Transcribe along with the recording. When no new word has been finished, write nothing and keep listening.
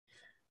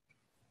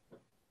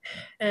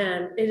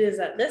And it is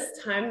at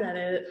this time that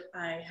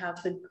I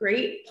have the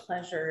great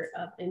pleasure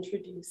of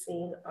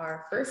introducing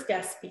our first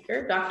guest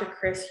speaker, Dr.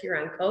 Chris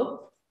Hrynkow.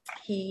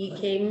 He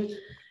came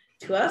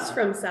to us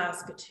from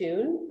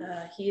Saskatoon.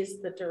 He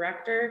is the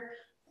director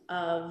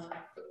of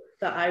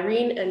the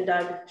Irene and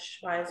Doug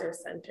Schweizer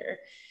Center.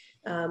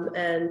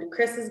 And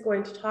Chris is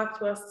going to talk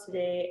to us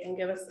today and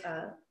give us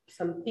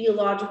some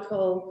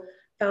theological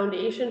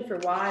foundation for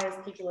why, as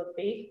people of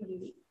faith,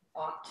 we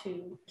ought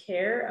to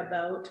care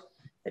about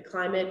the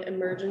climate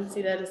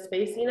emergency that is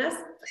facing us,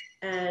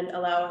 and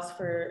allow us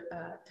to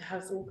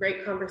have some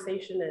great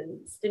conversation and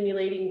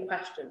stimulating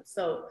questions.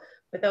 So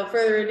without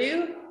further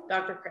ado,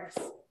 Dr. Chris.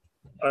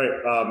 All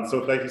right,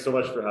 so thank you so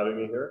much for having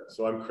me here.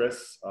 So I'm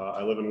Chris.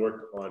 I live and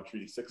work on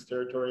Treaty 6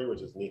 territory,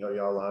 which is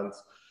Nihayal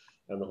lands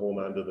and the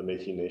homeland of the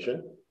Métis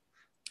Nation.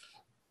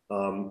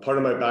 Part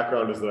of my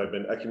background is that I've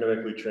been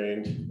ecumenically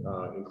trained,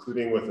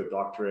 including with a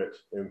doctorate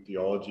in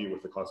theology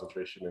with a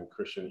concentration in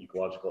Christian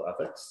ecological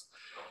ethics.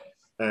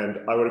 And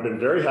I would have been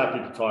very happy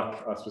to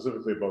talk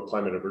specifically about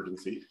climate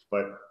emergency,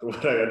 but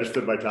what I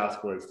understood my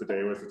task was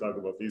today was to talk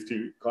about these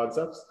two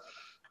concepts.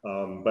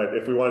 But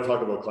if we want to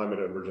talk about climate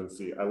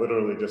emergency, I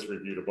literally just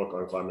reviewed a book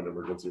on climate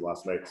emergency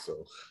last night,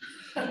 so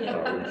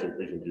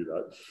we can do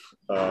that.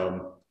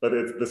 But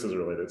this is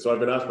related. So I've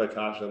been asked by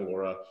Tasha and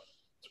Laura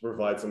to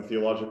provide some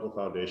theological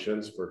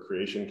foundations for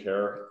creation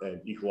care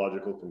and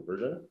ecological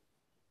conversion.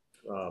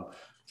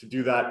 To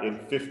do that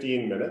in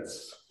 15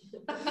 minutes.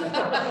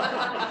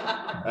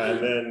 And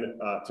then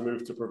to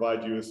move to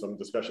provide you with some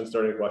discussion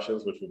starting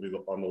questions, which will be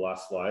on the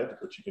last slide,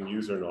 which you can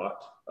use or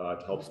not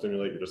to help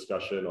stimulate your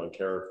discussion on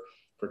care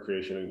for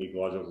creation and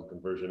ecological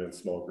conversion in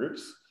small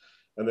groups.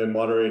 And then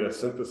moderate a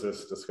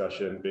synthesis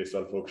discussion based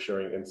on folks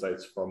sharing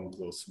insights from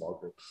those small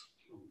groups.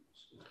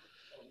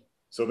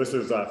 So this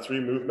is 3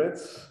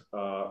 movements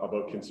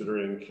about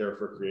considering care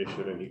for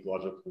creation and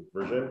ecological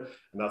conversion.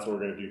 And that's what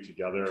we're going to do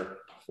together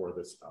for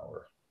this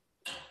hour.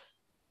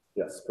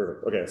 Yes,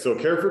 perfect. Okay, so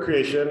care for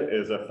creation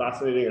is a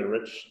fascinating and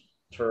rich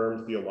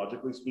term,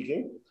 theologically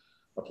speaking.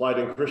 Applied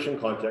in Christian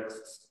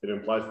contexts, it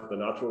implies that the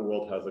natural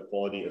world has a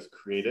quality as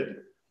created,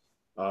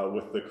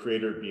 with the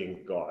creator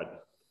being God.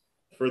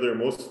 Further,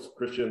 most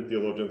Christian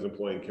theologians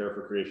employing care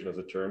for creation as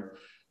a term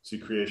see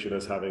creation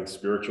as having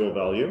spiritual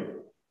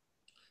value.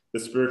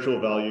 This spiritual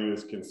value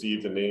is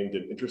conceived and named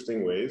in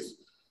interesting ways,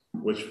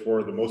 which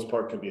for the most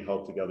part can be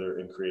held together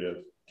in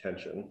creative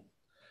tension.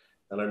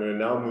 And I'm going to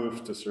now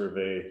move to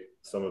survey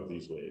some of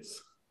these ways.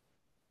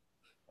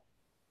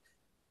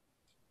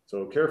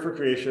 So care for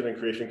creation and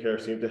creation care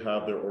seem to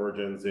have their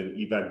origins in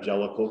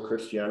evangelical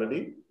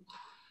Christianity.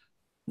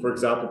 For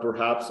example,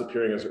 perhaps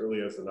appearing as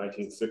early as the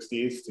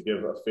 1960s to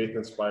give a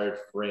faith-inspired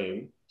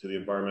frame to the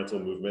environmental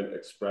movement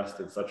expressed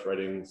in such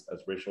writings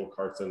as Rachel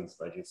Carson's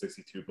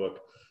 1962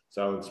 book,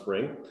 Silent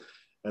Spring.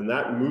 And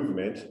that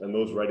movement and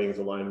those writings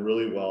align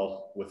really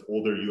well with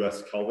older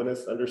US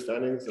Calvinist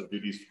understandings of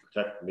duties to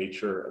protect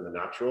nature and the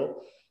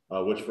natural,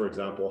 which, for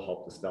example,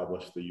 helped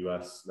establish the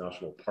US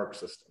National Park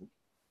System.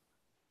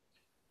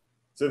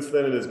 Since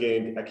then, it has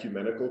gained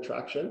ecumenical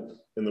traction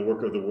in the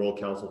work of the World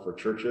Council for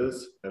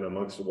Churches and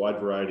amongst a wide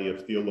variety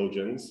of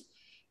theologians,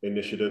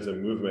 initiatives,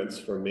 and movements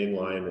from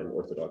mainline and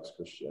Orthodox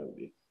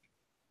Christianity.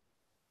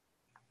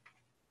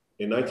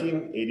 In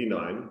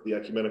 1989, the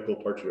ecumenical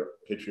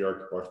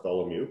patriarch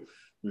Bartholomew,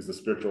 who's the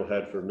spiritual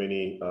head for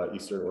many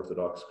Eastern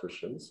Orthodox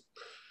Christians,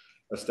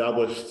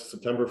 established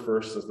September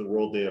 1st as the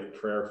World Day of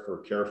Prayer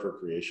for Care for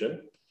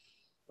Creation.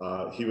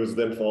 He was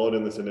then followed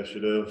in this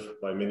initiative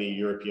by many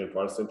European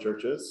Protestant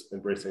churches,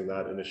 embracing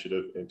that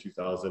initiative in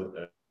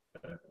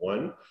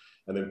 2001.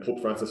 And then Pope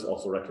Francis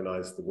also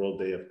recognized the World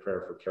Day of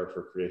Prayer for Care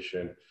for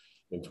Creation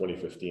in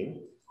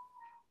 2015.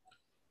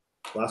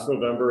 Last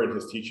November, in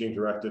his teaching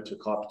directed to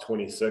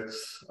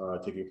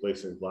COP26, taking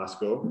place in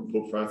Glasgow,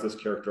 Pope Francis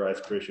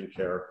characterized creation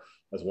care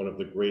as one of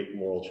the great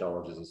moral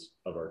challenges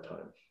of our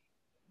time.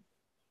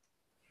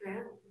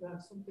 Grant,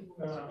 that's something.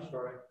 I'm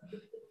sorry.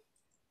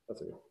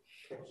 That's okay.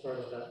 Sorry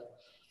about that.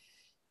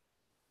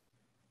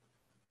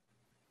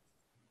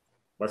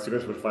 My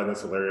students would find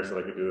this hilarious that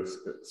I could do this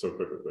so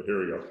quickly, but here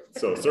we go.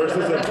 So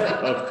sources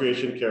of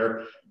creation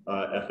care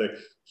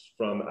ethics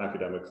from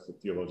academic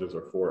theologians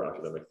or for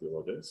academic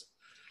theologians.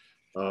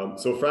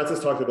 So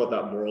Francis talked about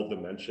that moral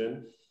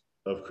dimension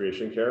of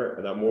creation care,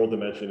 and that moral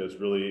dimension is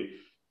really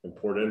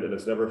important, and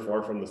it's never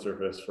far from the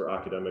surface for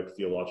academic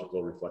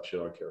theological reflection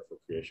on care for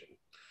creation.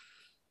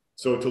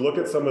 So to look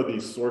at some of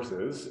these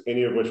sources,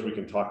 any of which we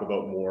can talk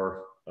about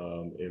more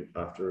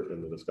after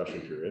in the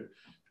discussion period,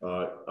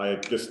 I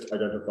just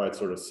identified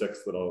sort of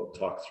 6 that I'll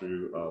talk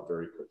through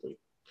very quickly.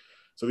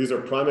 So these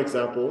are prime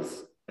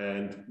examples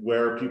and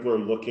where people are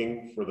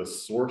looking for the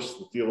source,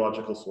 the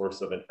theological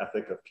source of an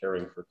ethic of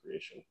caring for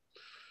creation.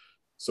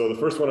 So the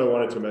first one I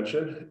wanted to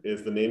mention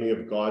is the naming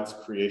of God's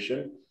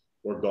creation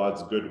or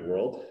God's good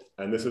world.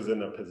 And this is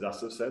in a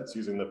possessive sense,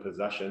 using the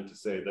possession to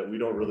say that we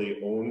don't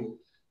really own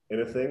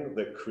anything,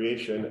 that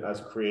creation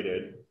as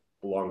created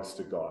belongs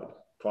to God,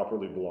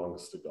 properly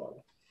belongs to God.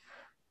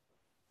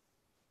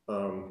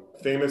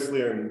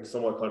 Famously and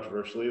somewhat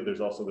controversially,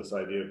 there's also this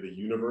idea of the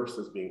universe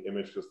as being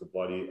imaged as the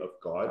body of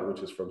God,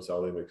 which is from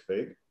Sally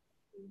McFaig,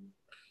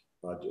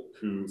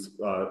 who's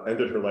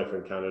ended her life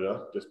in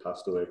Canada, just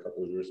passed away a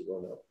couple of years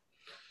ago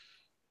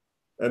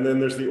now. And then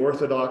there's the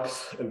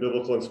Orthodox and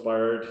biblical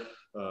inspired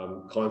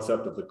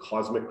concept of the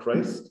cosmic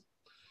Christ,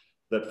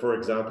 that, for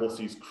example,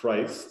 sees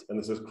Christ, and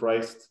this is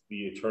Christ,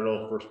 the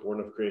eternal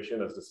firstborn of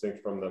creation, as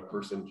distinct from the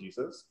person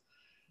Jesus,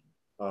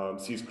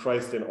 sees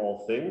Christ in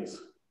all things.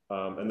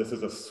 And this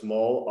is a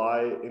small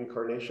I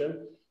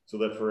incarnation, so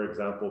that, for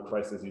example,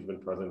 Christ is even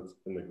present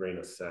in the grain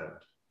of sand.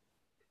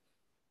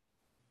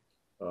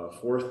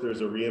 Fourth,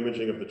 there's a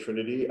reimaging of the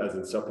Trinity as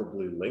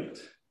inseparably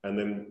linked, and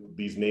then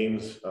these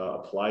names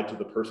apply to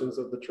the persons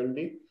of the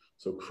Trinity,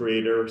 so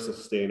Creator,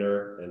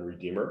 Sustainer, and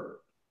Redeemer.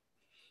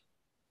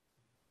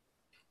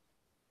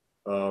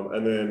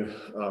 And then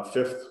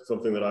fifth,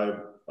 something that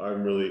I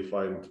really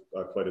find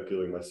quite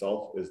appealing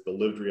myself, is the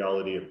lived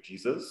reality of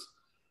Jesus.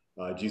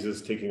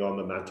 Jesus taking on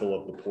the mantle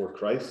of the poor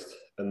Christ,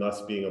 and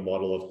thus being a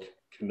model of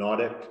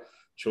kenotic,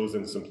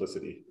 chosen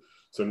simplicity.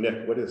 So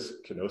Nick, what is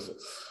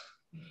kenosis?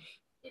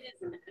 It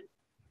isn't.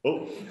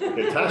 Oh,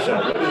 okay,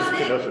 Tasha, what is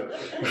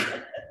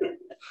kenosis?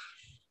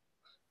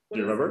 Do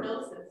you remember?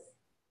 Kenosis?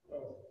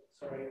 Oh,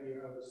 sorry,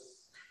 I was.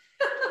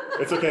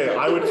 It's okay,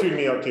 I would tune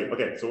me out too.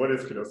 Okay, so what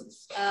is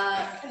kenosis?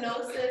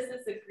 Kenosis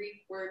is a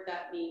Greek word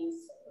that means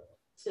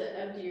to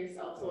empty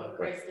yourself. So what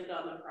Christ did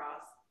on the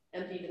cross,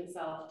 emptied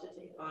himself to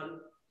take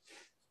on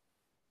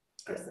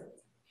our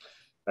sins.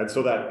 And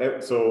so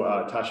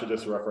Tasha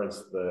just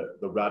referenced the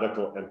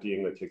radical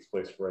emptying that takes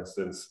place, for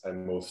instance,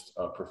 and most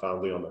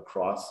profoundly on the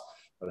cross,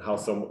 and how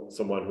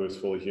someone who is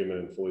fully human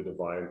and fully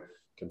divine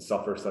can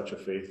suffer such a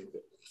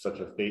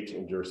fate,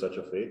 endure such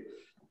a fate.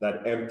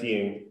 That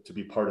emptying to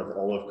be part of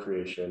all of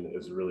creation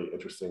is a really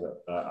interesting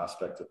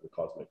aspect of the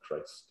cosmic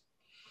Christ.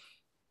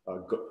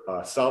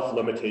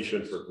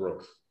 Self-limitation for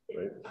growth,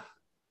 right?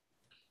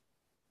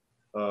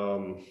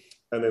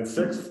 And then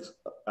sixth,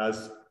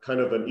 as kind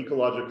of an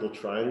ecological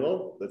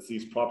triangle that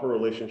sees proper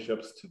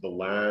relationships to the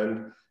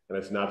land and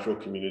its natural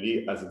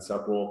community as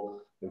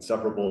inseparable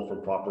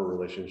from proper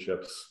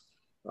relationships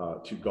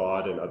to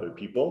God and other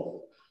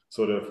people.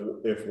 So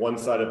that if one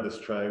side of this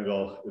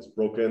triangle is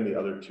broken, the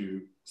other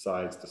two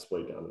sides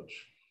display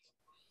damage.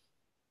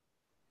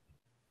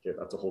 Okay,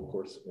 that's a whole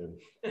course in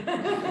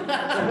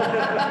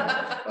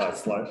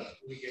slide.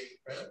 We get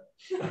credit.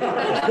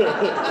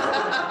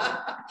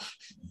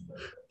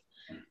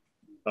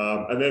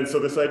 And then, so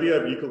this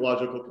idea of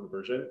ecological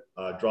conversion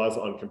draws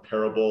on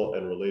comparable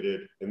and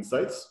related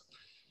insights.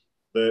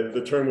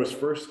 The term was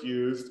first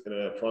used in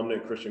a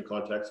prominent Christian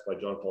context by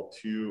John Paul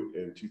II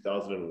in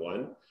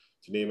 2001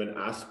 to name an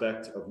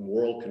aspect of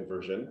moral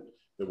conversion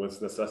that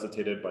was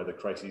necessitated by the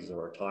crises of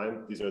our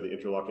time. These are the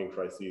interlocking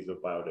crises of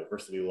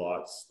biodiversity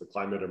loss, the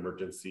climate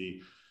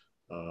emergency,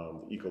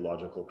 the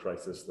ecological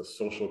crisis, the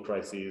social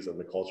crises, and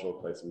the cultural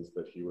crises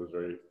that he was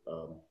very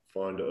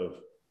fond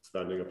of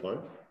expanding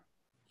upon.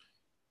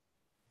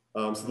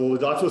 So the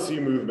Laudato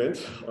Si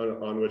movement,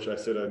 on which I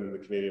sit in the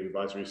Canadian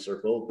Advisory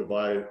Circle,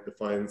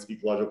 defines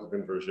ecological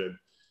conversion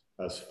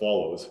as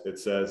follows. It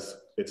says,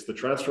 it's the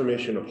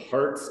transformation of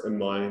hearts and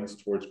minds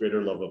towards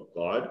greater love of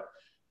God,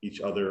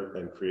 each other,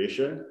 and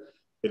creation.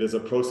 It is a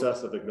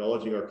process of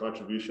acknowledging our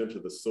contribution to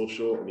the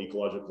social and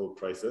ecological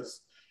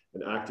crisis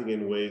and acting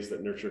in ways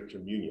that nurture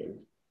communion,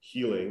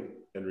 healing,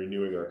 and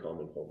renewing our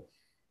common home.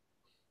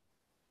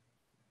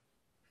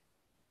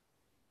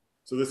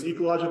 So this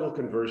ecological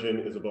conversion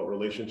is about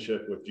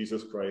relationship with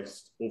Jesus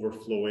Christ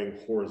overflowing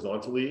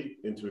horizontally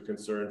into a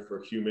concern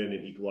for human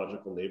and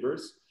ecological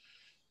neighbors,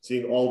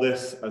 seeing all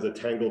this as a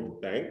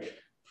tangled bank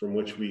from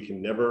which we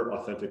can never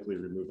authentically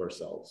remove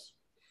ourselves.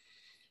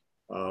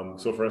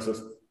 So for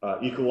instance,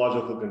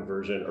 ecological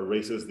conversion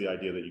erases the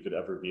idea that you could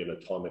ever be an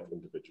atomic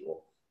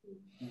individual.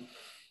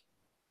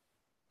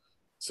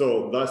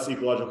 So thus,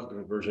 ecological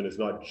conversion is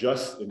not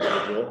just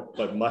individual,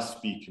 but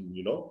must be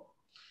communal.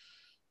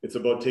 It's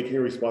about taking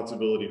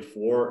responsibility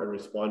for and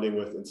responding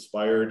with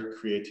inspired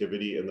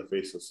creativity in the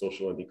face of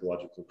social and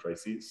ecological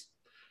crises.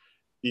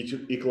 Each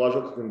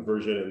ecological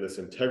conversion in this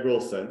integral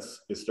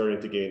sense is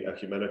starting to gain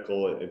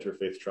ecumenical and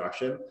interfaith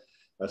traction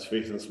as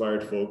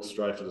faith-inspired folks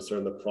strive to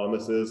discern the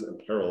promises and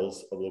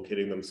perils of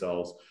locating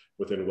themselves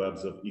within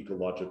webs of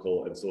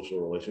ecological and social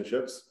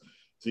relationships,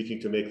 seeking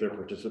to make their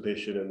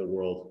participation in the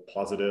world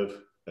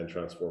positive and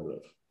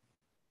transformative.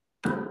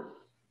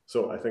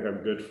 So I think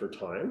I'm good for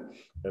time.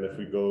 And if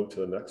we go to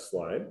the next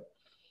slide.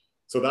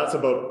 So that's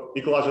about,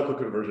 ecological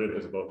conversion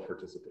is about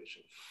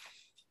participation.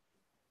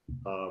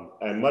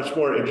 And much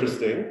more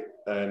interesting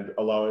and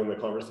allowing the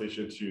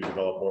conversation to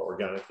develop more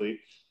organically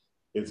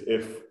is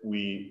if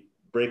we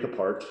break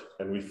apart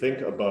and we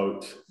think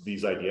about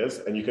these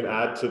ideas, and you can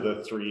add to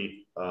the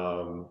three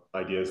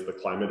ideas, the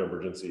climate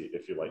emergency,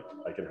 if you like,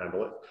 I can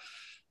handle it.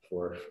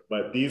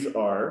 But these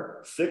are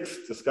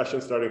 6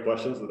 discussion starting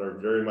questions that are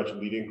very much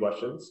leading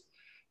questions,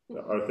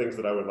 are things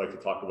that I would like to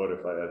talk about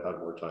if I had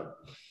more time.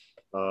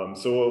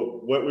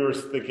 So what we were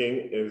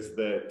thinking is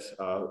that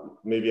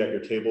maybe at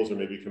your tables, or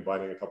maybe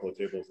combining a couple of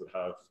tables that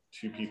have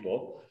two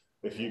people,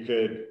 if you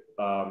could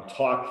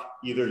talk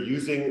either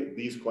using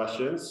these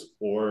questions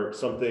or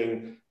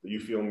something that you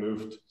feel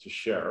moved to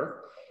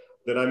share,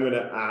 then I'm going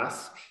to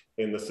ask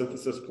in the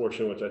synthesis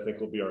portion, which I think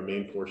will be our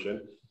main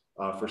portion,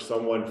 for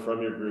someone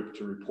from your group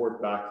to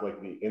report back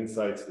like the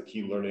insights, the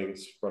key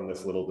learnings from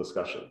this little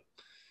discussion.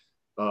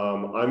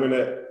 I'm going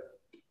to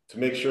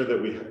make sure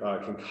that we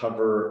can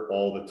cover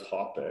all the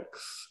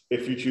topics.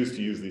 If you choose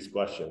to use these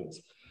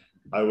questions,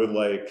 I would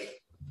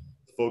like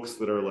folks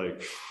that are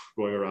like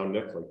going around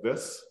Nick like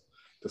this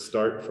to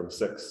start from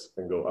 6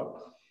 and go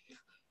up.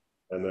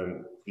 And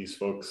then these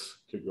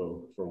folks could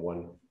go from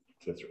 1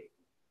 to 3.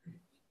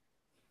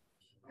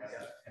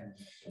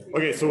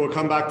 Okay, so we'll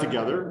come back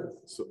together.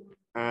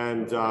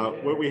 And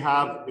what we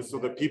have is, so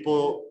that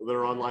people that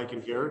are online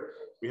can hear,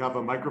 we have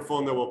a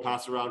microphone that we'll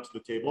pass around to the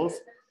tables.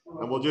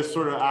 And we'll just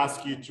sort of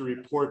ask you to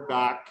report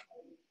back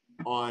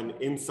on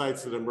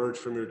insights that emerge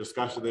from your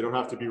discussion. They don't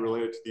have to be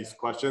related to these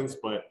questions,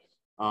 but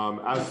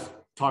as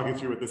talking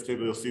through with this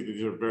table, you'll see that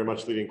these are very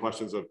much leading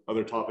questions of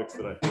other topics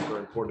that I think are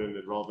important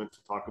and relevant to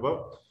talk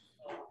about.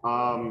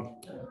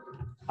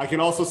 I can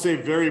also say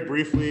very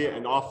briefly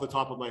and off the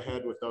top of my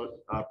head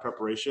without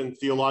preparation,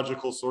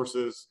 theological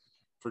sources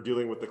for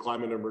dealing with the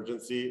climate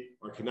emergency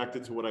are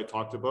connected to what I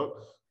talked about.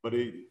 But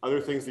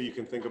other things that you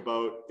can think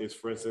about is,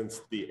 for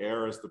instance, the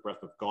air as the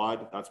breath of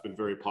God. That's been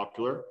very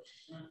popular.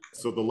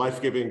 So the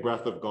life-giving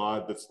breath of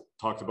God that's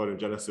talked about in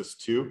Genesis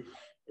 2,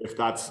 if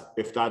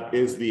that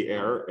is the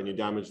air and you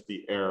damage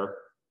the air,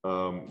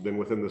 then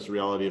within this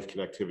reality of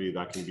connectivity,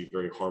 that can be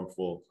very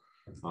harmful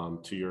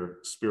to your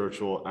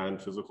spiritual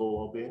and physical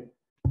well-being.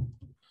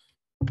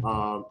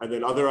 And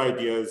then other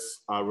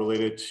ideas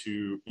related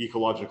to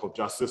ecological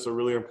justice are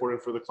really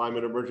important for the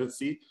climate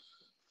emergency.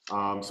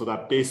 So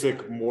that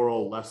basic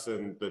moral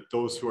lesson that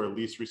those who are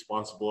least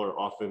responsible are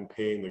often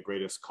paying the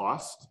greatest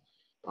cost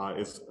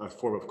is a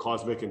form of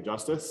cosmic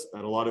injustice.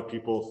 And a lot of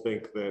people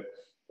think that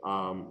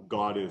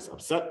God is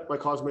upset by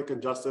cosmic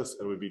injustice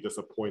and would be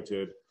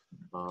disappointed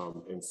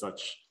in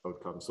such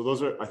outcomes.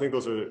 So I think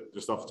those are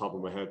just off the top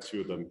of my head,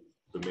 two of the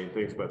main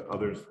things, but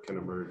others can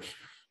emerge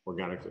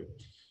organically.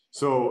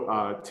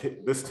 So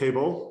this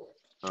table,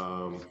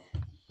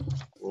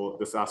 we'll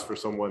just ask for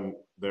someone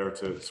there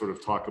to sort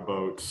of talk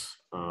about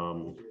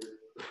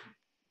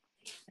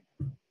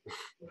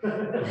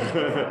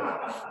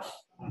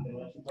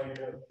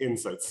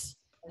insights.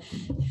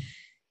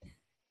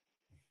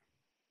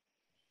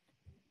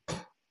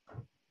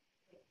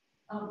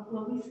 I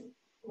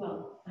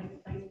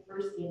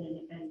burst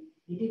in and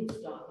you didn't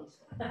stop me.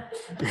 So.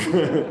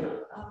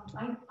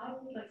 I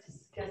would like to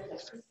suggest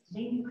that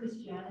maybe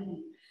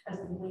Christianity as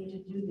the way to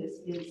do this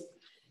is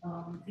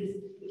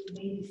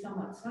maybe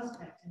somewhat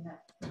suspect in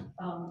that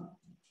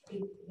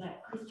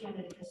that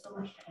Christianity has so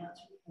much to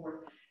answer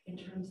for in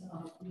terms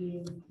of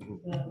being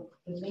the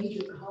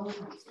major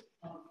colonizer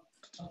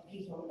of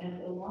people,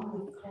 and along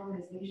with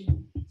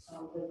colonization,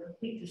 the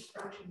complete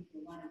destruction of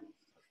the land,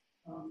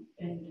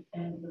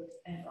 and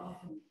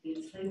often the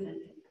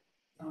enslavement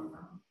and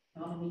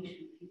domination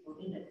of people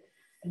in it,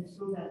 and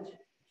so that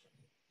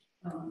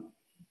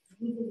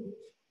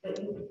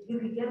you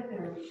could get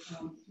there.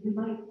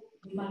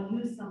 We might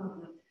use some of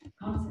the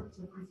concepts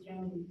of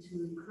Christianity to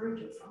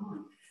encourage us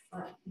on,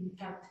 but in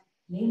fact,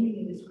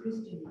 naming it as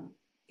Christian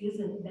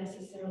isn't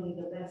necessarily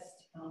the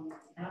best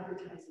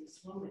advertising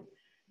slogan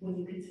when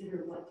you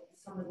consider what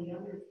some of the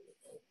other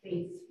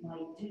faiths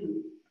might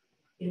do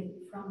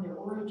from their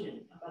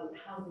origin about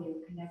how they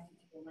are connected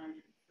to the land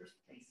in the first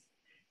place.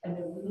 And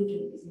their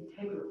religion is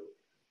integral,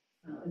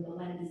 and the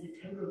land is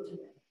integral to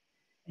them.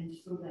 And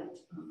so that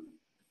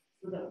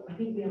I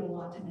think we have a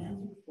lot to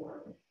answer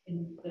for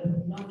in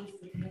not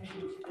just the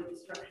connection to the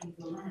destruction of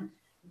the land,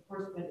 of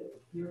course, but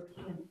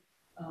European,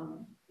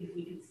 if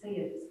we could say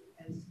it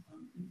as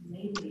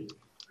mainly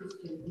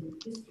Christian in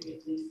history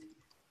at least,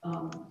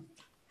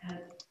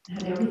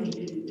 had everything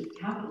to do with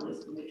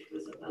capitalism, which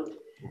was about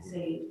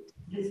saying,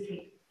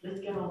 let's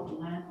get all the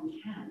land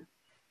we can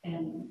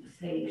and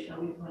say,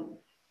 shall we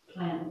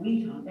plant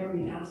wheat on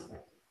every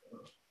aspect?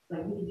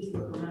 Like we can just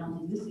look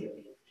around in this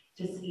area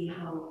to see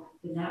how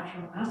the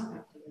natural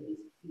aspect of it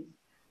is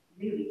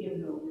really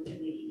given over to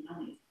making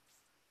money.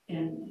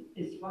 And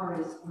as far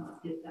as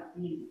if that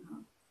being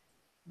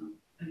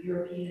a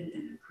European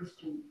and a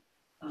Christian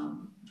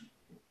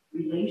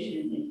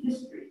relation in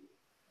history,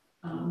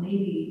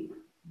 maybe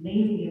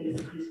it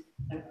is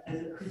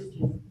as a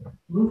Christian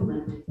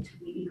movement to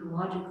be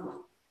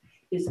ecological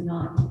is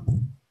not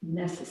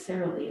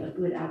necessarily a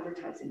good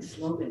advertising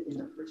slogan in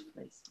the first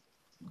place.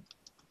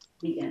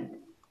 The end.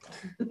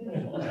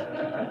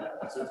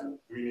 So do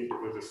we need to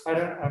put this? I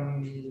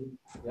don't,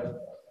 yep.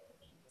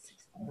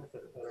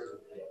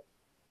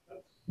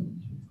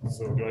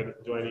 So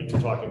do I need to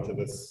talk into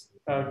this?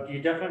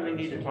 You definitely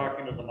need to talk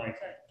into the mic.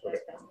 Okay.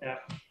 Yeah.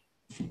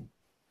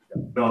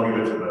 No, I'll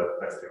give it to the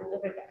next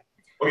table.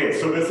 Okay,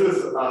 so this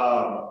is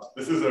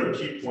a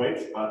key point.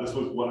 This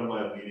was one of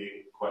my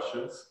leading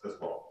questions as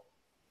well.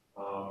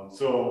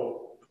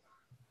 So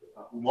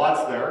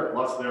lots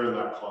there in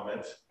that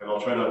comment, and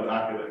I'll try to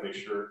unpack it and make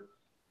sure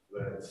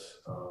that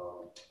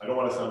I don't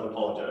want to sound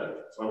apologetic.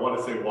 So I want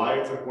to say why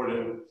it's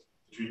important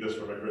to treat this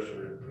from a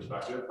Christian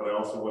perspective, but I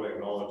also want to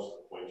acknowledge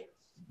the point.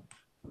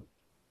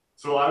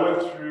 So I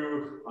went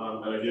through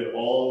and I did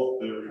all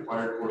the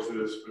required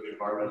courses for the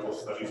environmental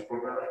studies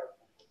program.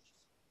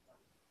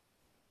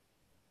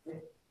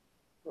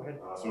 Go ahead.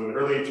 So in the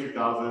early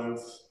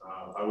 2000s,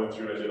 I went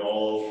through and I did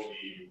all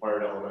the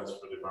required elements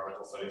for the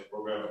environmental studies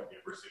program at the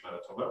University of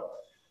Manitoba.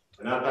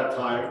 And at that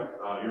time,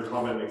 your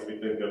comment makes me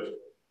think of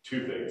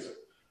two things.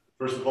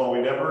 First of all, we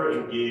never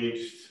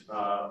engaged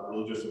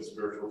religious and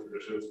spiritual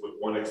traditions, with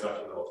one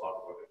exception that I'll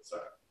talk about in a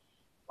second.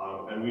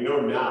 And we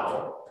know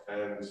now,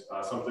 and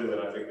something that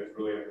I think is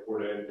really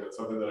important, and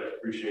something that I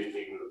appreciate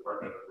being in the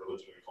Department of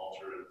Religion and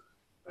Culture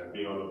and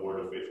being on the board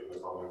of Faith in the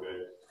Common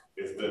Good,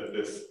 is that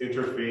this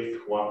interfaith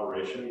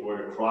cooperation,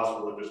 going across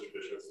religious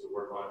traditions to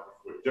work on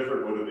with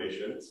different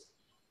motivations,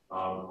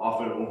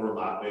 often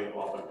overlapping,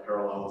 often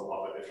parallels,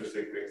 often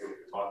interesting things that we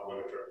can talk about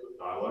in terms of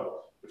dialogue,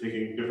 but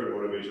taking different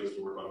motivations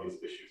to work on these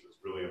issues is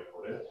really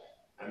important.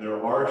 And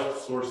there are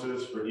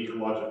sources for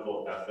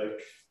ecological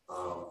ethic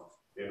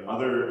in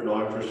other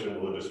non-Christian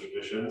religious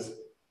traditions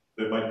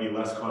that might be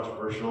less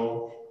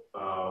controversial,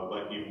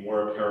 might be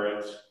more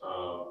apparent,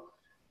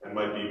 and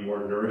might be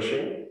more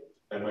nourishing,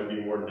 and might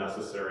be more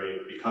necessary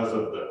because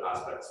of the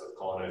aspects of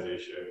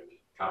colonization,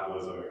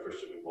 capitalism, and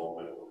Christian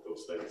involvement with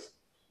those things.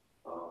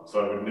 So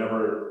I would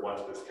never want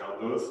to discount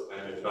those.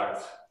 And in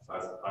fact,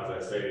 as I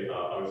say,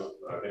 I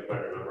think I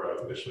remember I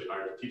was initially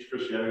hired to teach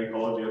Christianity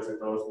ecology at St.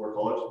 Thomas More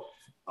College,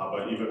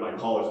 but even my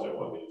college didn't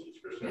want me to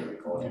teach Christianity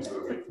ecology,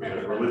 so we made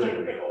a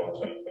religion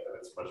ecology, and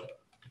it's much better.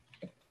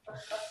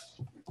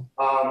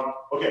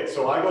 Okay,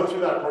 so I go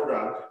through that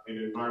program in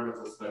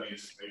environmental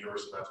studies at the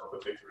University of Manitoba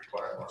to take the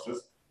required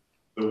courses.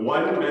 The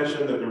one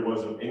mention that there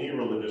was of any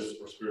religious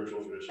or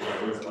spiritual tradition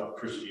was of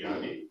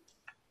Christianity.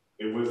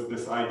 It was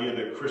this idea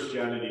that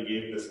Christianity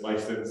gave this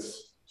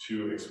license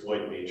to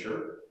exploit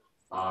nature.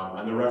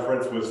 And the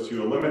reference was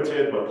to a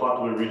limited but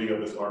popular reading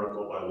of this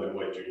article by Lynn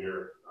White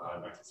Jr.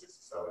 In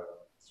 1967.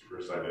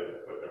 Super cited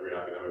at every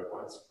academic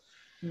once.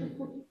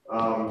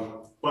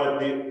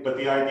 But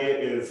the idea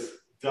is,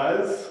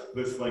 does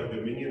this like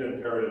dominion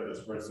imperative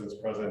that's, for instance,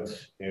 present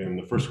in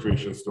the first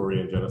creation story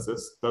in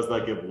Genesis, does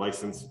that give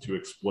license to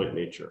exploit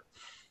nature?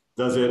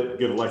 Does it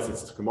give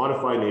license to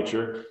commodify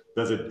nature?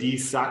 Does it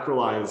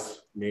desacralize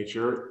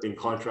nature in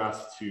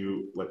contrast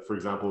to, like, for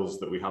examples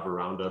that we have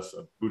around us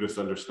of Buddhist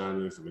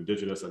understandings, of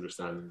indigenous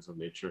understandings of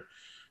nature?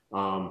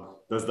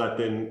 Does that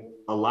then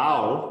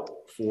allow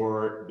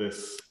for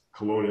this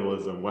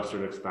colonialism,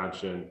 Western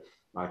expansion,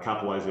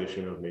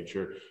 capitalization of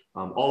nature,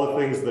 all the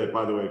things that,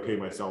 by the way, pay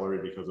my salary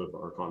because of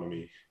our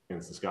economy in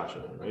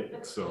Saskatchewan,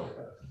 right? So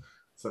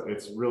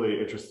it's really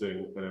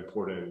interesting and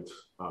important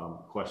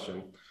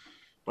question.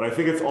 But I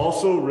think it's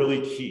also really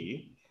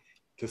key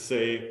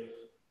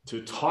to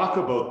talk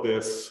about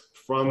this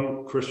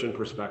from Christian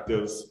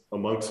perspectives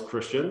amongst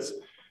Christians,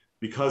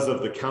 because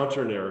of the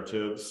counter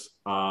narratives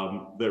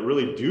that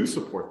really do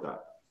support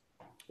that.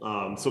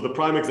 So the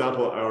prime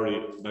example I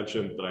already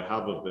mentioned that I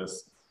have of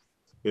this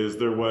is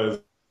there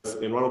was,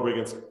 in Ronald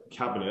Reagan's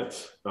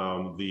cabinet,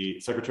 the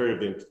Secretary of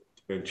the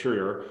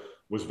Interior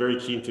was very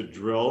keen to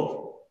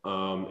drill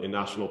in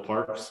national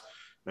parks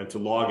and to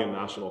log in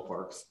national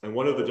parks. And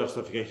one of the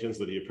justifications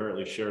that he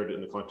apparently shared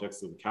in the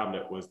context of the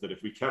cabinet was that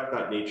if we kept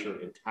that nature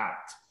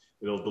intact,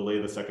 it'll delay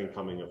the second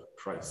coming of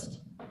Christ,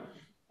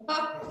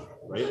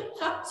 right?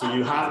 So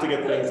you have to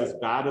get things as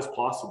bad as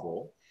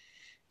possible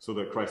so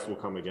that Christ will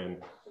come again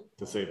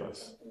to save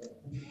us.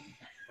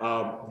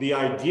 The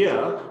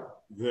idea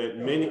that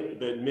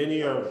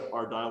many of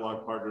our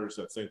dialogue partners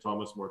at St.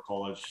 Thomas More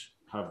College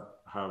have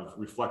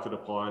reflected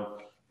upon,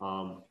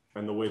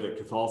 and the way that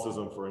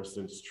Catholicism, for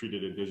instance,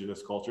 treated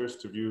indigenous cultures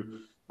to view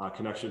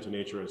connection to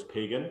nature as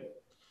pagan,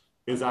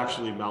 is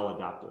actually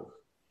maladaptive.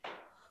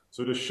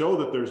 So to show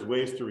that there's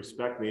ways to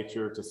respect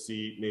nature, to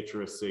see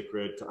nature as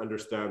sacred, to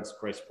understand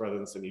Christ's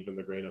presence in even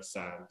the grain of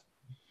sand,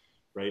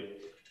 right?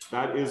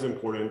 That is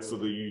important, so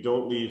that you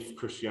don't leave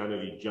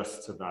Christianity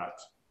just to that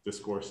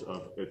discourse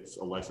of it's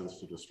a license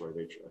to destroy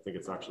nature. I think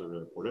it's actually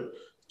really important.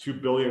 2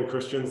 billion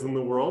Christians in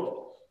the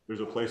world. There's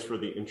a place for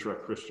the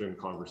intra-Christian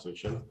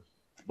conversation.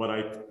 But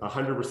I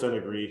 100%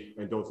 agree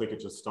and don't think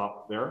it should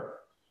stop there.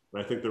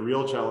 But I think the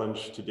real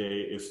challenge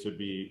today is to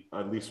be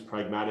at least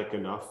pragmatic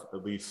enough,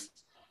 at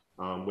least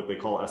what they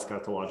call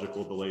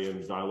eschatological delay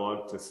in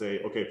dialogue, to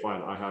say, okay,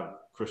 fine, I have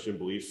Christian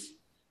beliefs,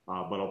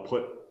 but I'll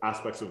put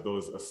aspects of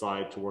those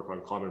aside to work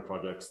on common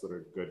projects that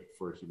are good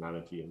for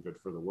humanity and good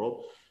for the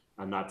world.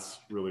 And that's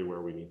really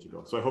where we need to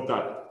go. So I hope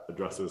that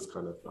addresses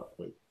kind of that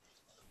point.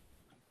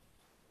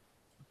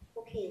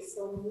 Okay,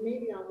 so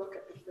maybe I'll look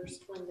at the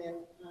first one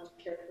then,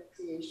 care for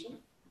creation.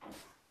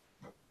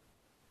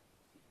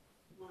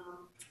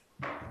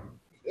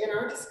 In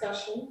our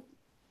discussion,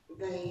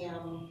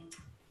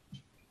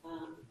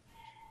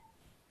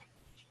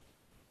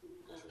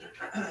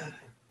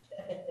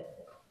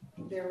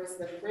 there was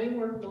the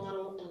framework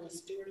model and the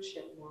stewardship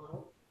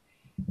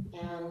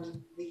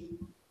And the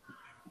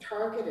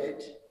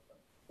targeted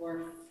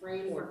or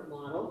framework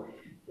model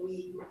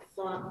we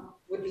thought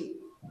would be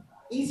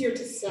easier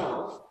to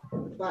sell,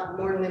 but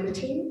more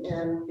limiting,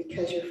 and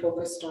because you're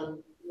focused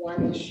on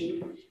one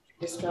issue,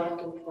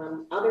 distracting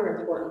from other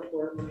important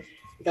work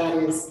that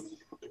is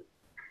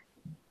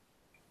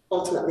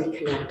ultimately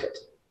connected.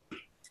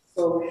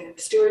 So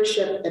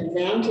stewardship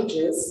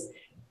advantages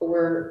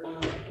were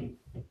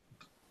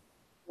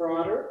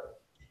broader.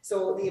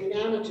 So the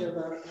advantage of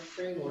a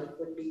framework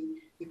would be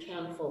you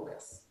can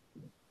focus,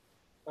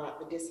 but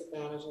the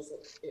disadvantage is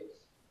it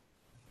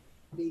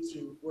leaves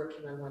you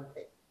working on one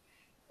thing.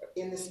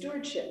 In the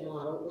stewardship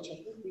model, which I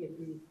think we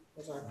agree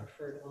was our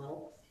preferred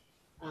model,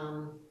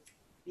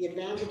 the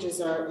advantages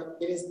are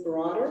it is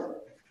broader,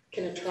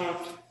 can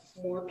attract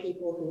more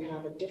people who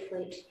have a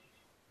different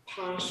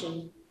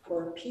passion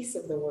for a piece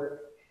of the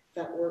work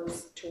that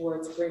works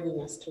towards bringing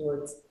us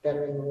towards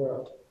bettering the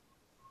world.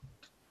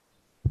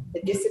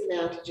 The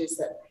disadvantage is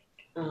that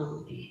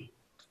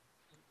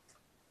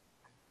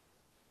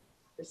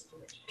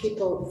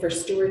people for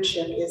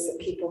stewardship is that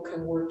people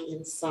can work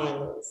in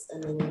silos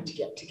and they need to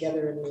get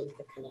together and make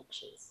the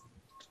connections.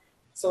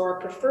 So our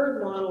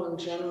preferred model in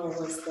general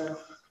was the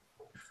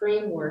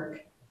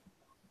framework,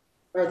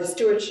 or the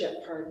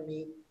stewardship, pardon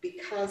me,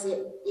 because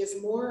it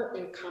is more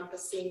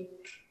encompassing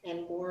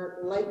and more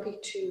likely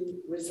to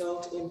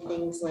result in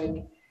things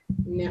like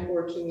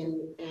networking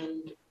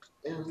and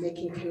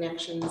making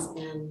connections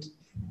and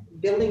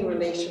building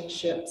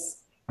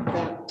relationships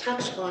that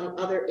touch on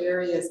other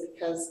areas,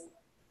 because,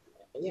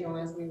 you know,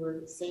 as we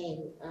were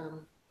saying,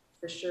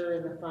 for sure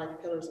in the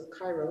 5 pillars of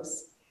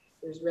KAIROS,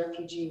 there's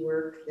refugee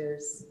work,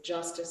 there's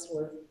justice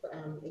work,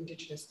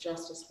 Indigenous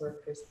justice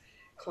work, there's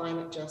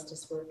climate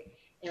justice work.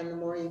 And the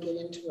more you get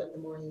into it, the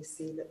more you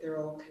see that they're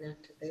all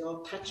connected. They all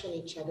touch on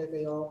each other,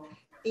 they all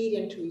feed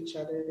into each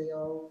other, they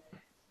all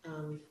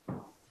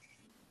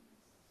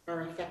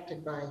are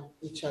affected by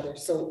each other.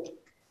 So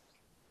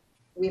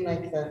we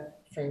like the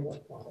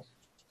framework model.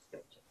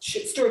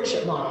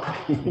 Stewardship model.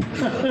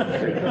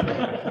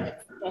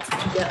 That's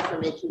what you get for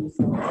making me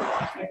feel.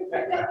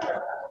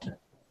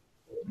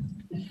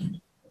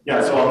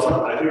 Yeah,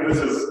 so I think this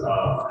is,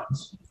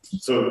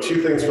 so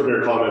 2 things from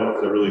your comment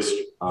that really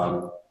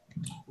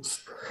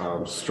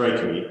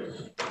strike me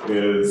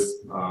is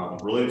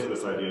related to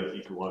this idea of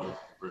ecological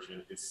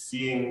conversion, is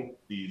seeing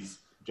these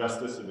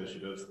justice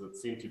initiatives that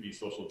seem to be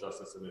social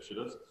justice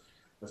initiatives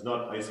as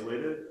not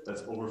isolated,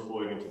 as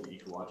overflowing into the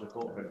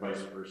ecological and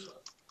vice versa.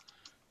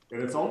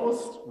 And it's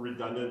almost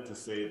redundant to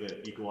say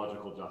that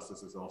ecological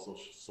justice is also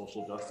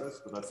social justice,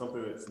 but that's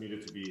something that's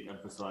needed to be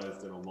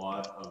emphasized in a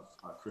lot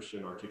of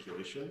Christian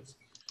articulations,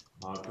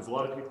 because a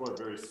lot of people are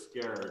very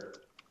scared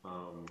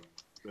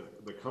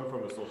that come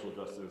from a social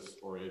justice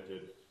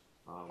oriented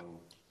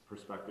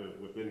perspective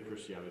within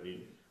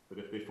Christianity, that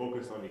if they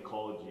focus on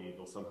ecology,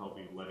 they'll somehow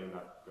be letting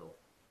that go.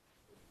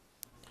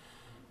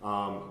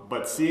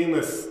 But seeing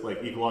this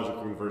like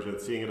ecological conversion,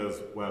 seeing it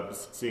as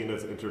webs, seeing it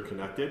as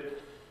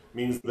interconnected,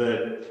 means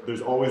that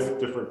there's always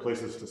different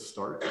places to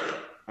start.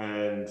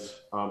 And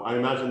I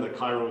imagine that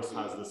KAIROS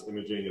has this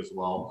imaging as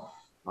well,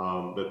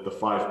 that the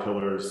 5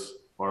 pillars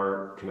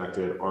are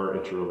connected, are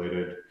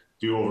interrelated,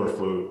 do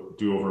overflow,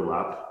 do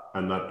overlap,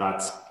 and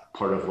that's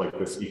part of like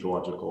this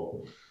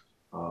ecological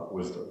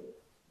wisdom.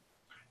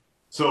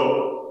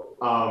 So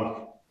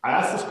I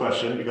asked this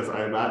question because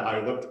I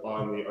looked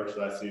on the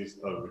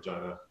Archdiocese of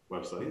Regina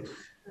website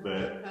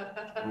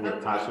that we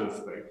attached to this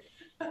thing.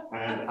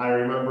 And I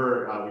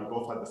remember we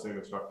both had the same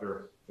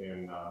instructor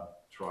in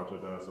Toronto,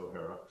 Dennis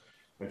O'Hara,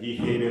 and he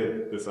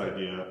hated this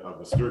idea of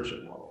the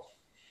stewardship model.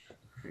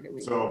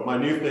 So my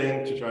new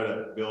thing to try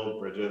to build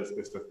bridges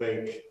is to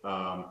think,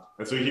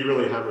 and so he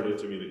really hammered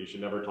into me that you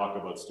should never talk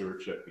about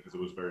stewardship because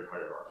it was very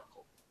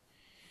hierarchical.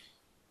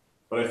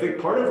 But I think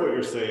part of what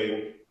you're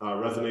saying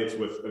resonates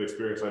with an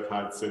experience I've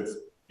had since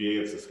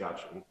being in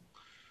Saskatchewan.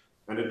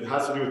 And it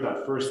has to do with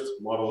that first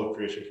model of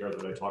creation care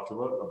that I talked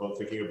about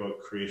thinking about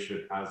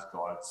creation as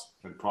God's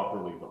and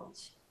properly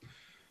God's.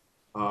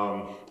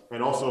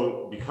 And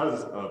also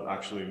because of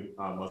actually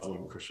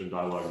Muslim-Christian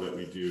dialogue that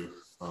we do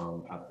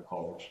at the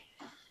college.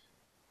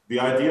 The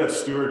idea of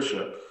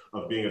stewardship,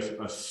 of being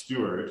a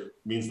steward,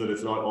 means that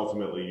it's not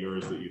ultimately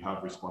yours, that you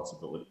have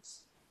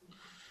responsibilities.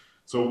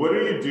 So what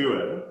are you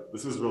doing?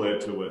 This is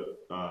related to what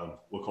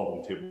we'll call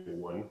them table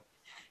 1,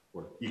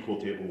 or equal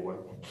table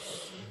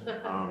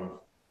 1.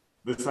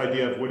 This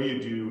idea of what do you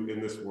do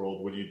in this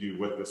world? What do you do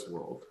with this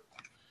world?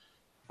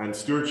 And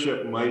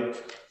stewardship might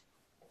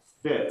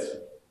fit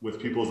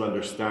with people's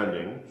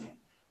understanding,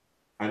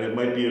 and it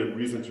might be a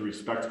reason to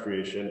respect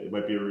creation. It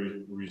might be a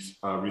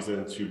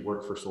reason to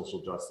work for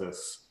social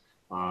justice.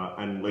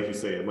 And like you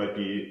say, it might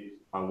be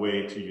a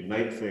way to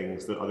unite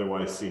things that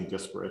otherwise seem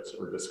disparate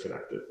or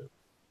disconnected.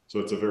 So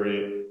it's a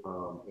very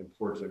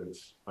important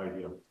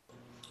idea.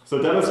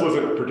 So Dennis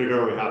wasn't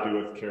particularly happy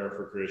with care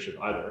for creation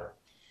either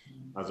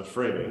as a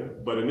framing,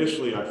 but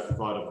initially I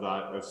thought of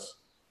that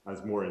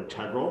as more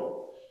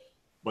integral.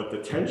 But the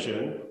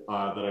tension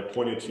that I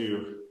pointed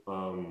to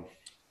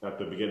at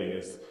the beginning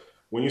is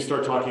when you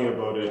start talking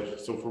about it,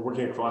 so if we're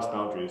working across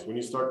boundaries, when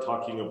you start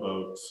talking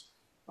about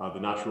the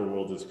natural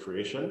world as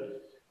creation,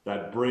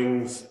 that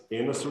brings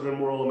in a certain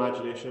moral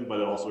imagination, but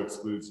it also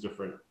excludes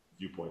different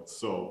viewpoints.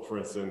 So for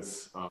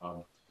instance,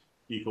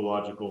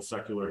 ecological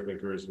secular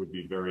thinkers would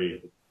be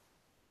very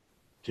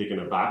taken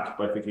aback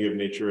by thinking of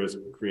nature as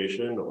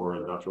creation or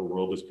the natural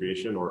world as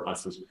creation or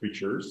us as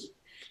creatures,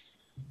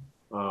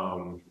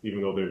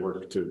 even though they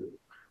work to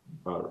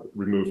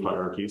remove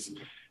hierarchies.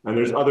 And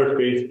there's other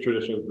faith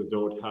traditions that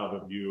don't have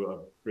a view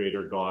of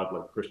creator God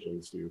like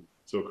Christians do.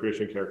 So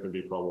creation care can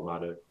be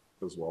problematic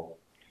as well.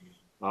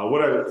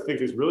 What I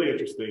think is really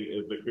interesting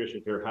is that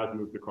creation care has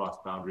moved across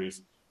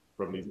boundaries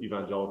from these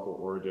evangelical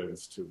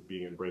origins to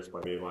being embraced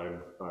by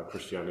mainline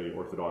Christianity,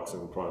 Orthodox,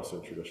 and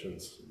Protestant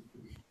traditions.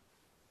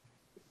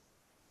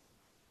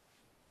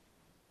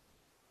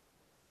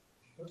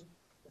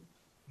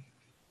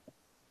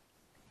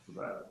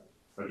 That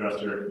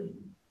address your.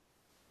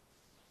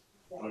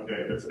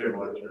 Okay, let's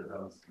stabilize your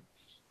house.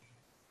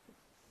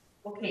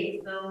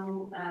 Okay,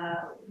 so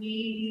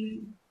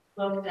we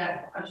looked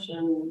at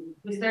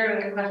we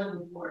started with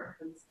question 4,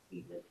 because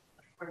we did,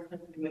 of course, have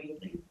to do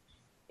anything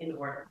in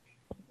order.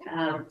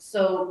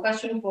 So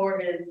question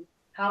 4 is,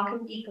 how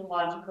can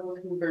ecological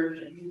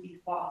conversion be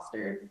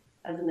fostered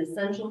as an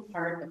essential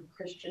part of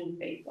Christian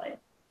faith life?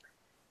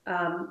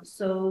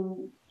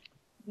 So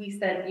we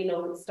said,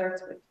 it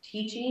starts with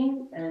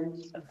teaching and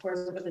of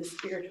course with a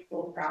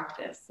spiritual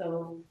practice.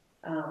 So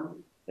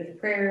with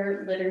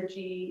prayer,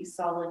 liturgy,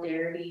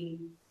 solidarity,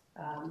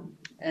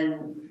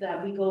 and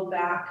that we go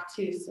back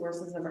to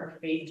sources of our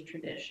faith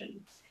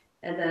tradition.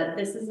 And that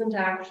this isn't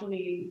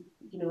actually,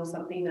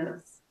 something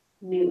that's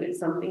new. It's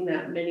something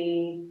that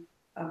many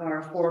of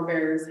our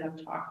forebears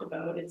have talked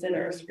about. It's in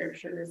our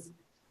scriptures,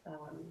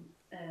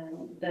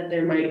 and that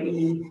there might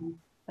be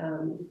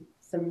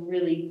some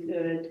really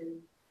good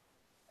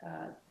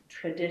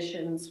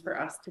traditions for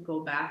us to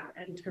go back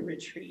and to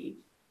retrieve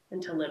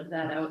and to live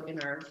that out in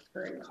our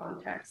current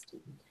context.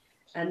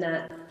 And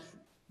that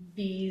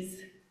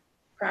these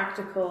the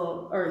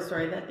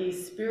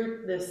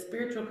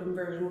spiritual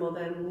conversion will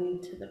then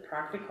lead to the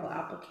practical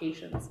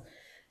applications.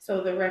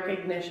 So the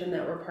recognition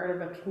that we're part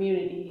of a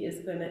community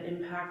is going to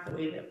impact the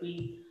way that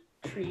we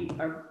treat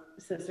our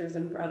sisters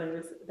and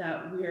brothers,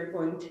 that we are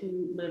going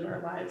to live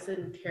our lives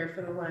and care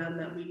for the land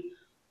that we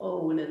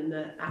own and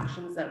the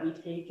actions that we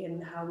take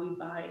and how we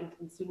buy and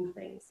consume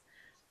things.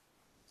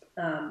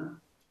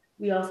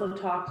 We also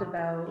talked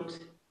about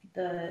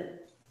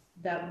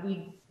that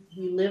we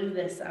live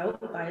this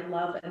out by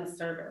love and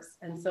service.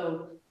 And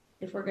so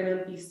if we're going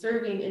to be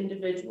serving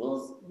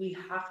individuals, we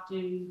have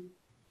to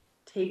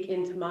take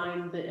into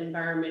mind the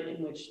environment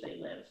in which they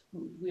live.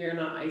 We are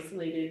not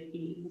isolated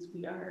beings.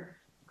 We are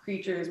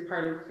creatures,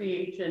 part of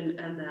creation,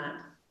 and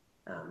that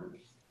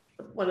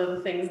one of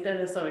the things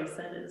Dennis always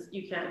said is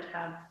you can't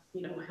have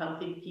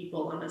healthy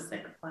people on a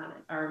sick planet.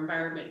 Our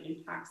environment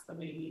impacts the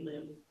way we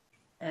live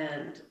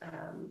and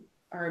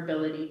our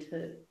ability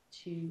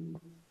to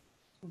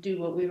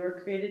do what we were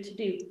created to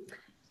do.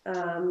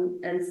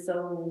 And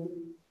so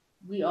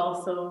we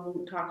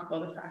also talked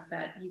about the fact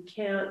that we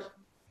can't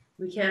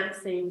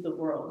save the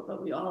world,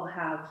 but we all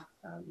have,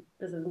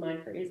 this is my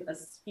phrase, a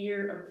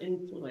sphere of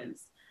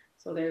influence.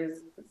 So there's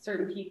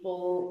certain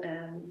people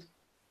and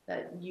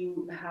that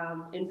you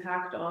have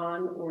impact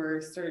on,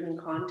 or certain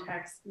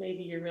contexts.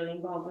 Maybe you're really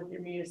involved with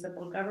your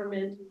municipal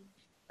government.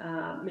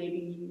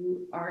 Maybe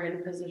you are in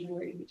a position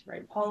where you get to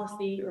write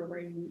policy, or where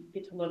you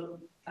get to look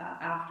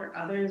after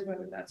others,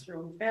 whether that's your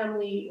own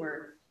family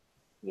or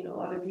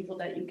other people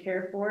that you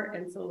care for.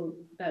 And so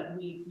that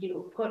we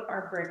put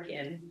our brick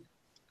in,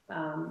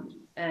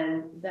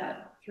 and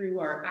that through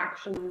our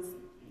actions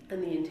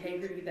and the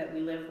integrity that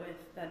we live with,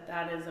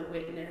 that is a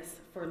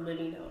witness for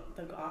living out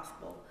the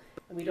gospel.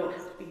 And we don't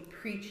have to be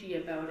preachy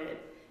about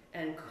it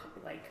and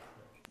like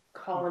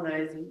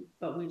colonizing,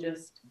 but we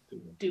just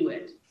do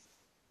it.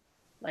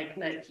 Like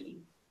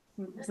Nike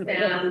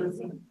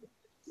stands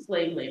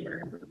slave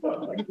labor.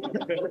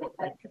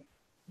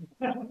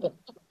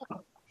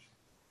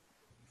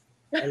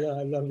 I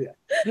love that.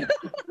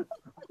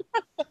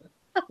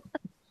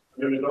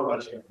 There's not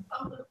much.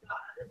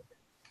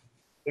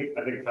 I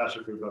think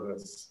Tasha proved on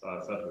this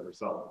session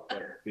herself.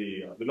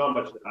 There's not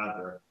much to add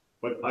there.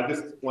 But I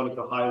just wanted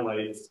to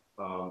highlight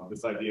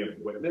this idea of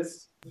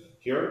witness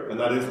here. And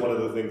that is one of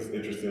the things,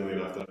 interestingly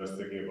enough, that I was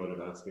thinking about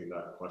in asking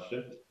that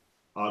question.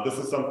 This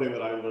is something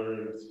that I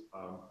learned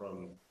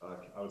from,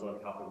 I was on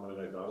Catholic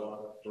Mennonite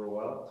Dialogue for a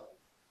while.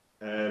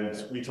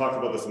 And we talked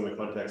about this in the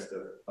context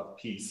of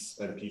peace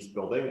and peace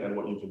building and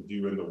what you can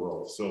do in the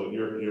world. So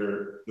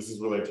this is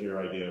related to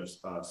your idea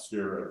of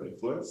sphere of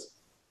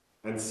influence.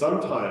 And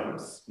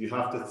sometimes you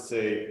have to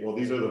say, well,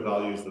 these are the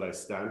values that I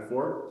stand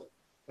for.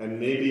 And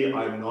maybe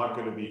I'm not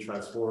going to be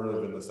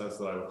transformative in the sense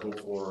that I would hope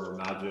for or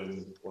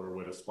imagine or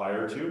would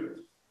aspire to,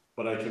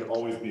 but I can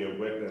always be a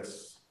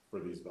witness for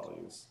these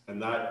values.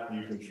 And that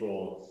you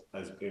control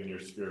as in your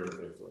sphere of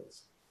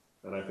influence.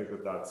 And I think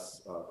that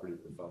that's pretty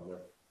profound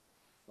there.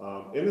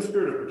 In the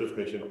spirit of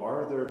participation,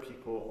 are there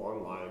people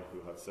online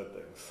who have said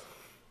things?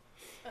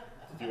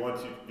 Do you want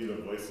to be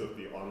the voice of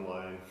the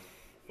online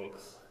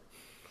folks?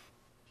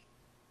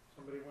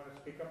 Somebody want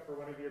to speak up for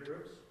one of your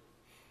groups?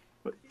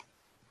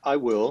 I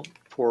will.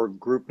 For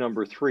group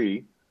number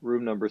 3,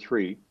 room number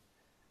 3,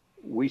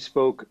 we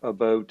spoke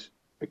about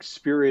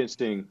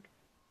experiencing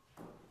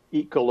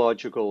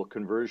ecological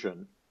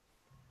conversion,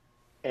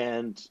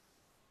 and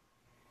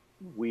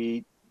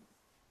we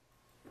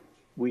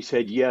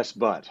said yes,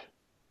 but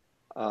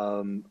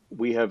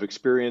we have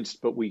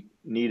experienced, but we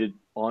needed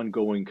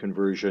ongoing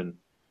conversion,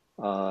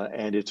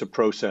 and it's a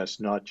process,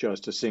 not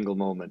just a single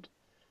moment.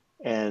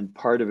 And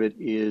part of it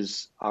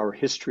is our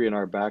history and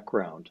our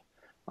background.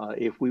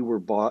 If we were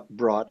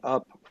brought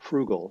up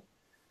frugal,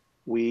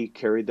 we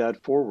carried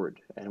that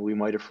forward, and we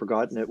might have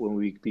forgotten it when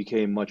we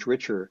became much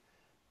richer,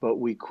 but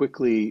we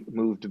quickly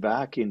moved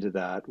back into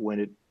that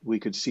when we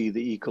could see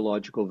the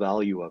ecological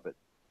value of it.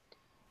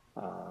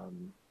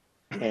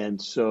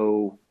 And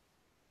so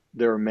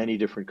there are many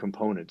different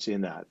components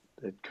in that.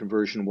 That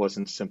conversion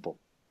wasn't simple.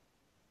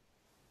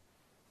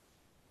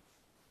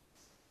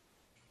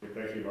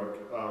 Thank you, Mark.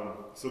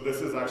 So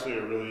this is actually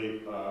a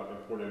really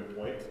important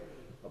point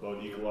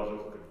about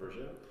ecological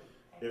conversion,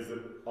 is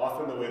that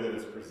often the way that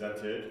it's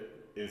presented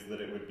is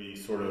that it would be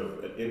sort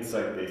of an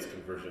insight-based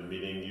conversion,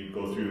 meaning you'd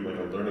go through like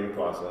a learning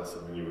process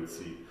and then you would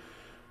see.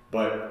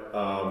 But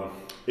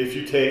if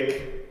you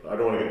take, I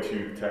don't want to get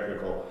too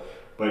technical,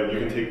 but you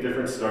can take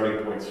different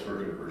starting points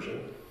for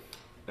conversion.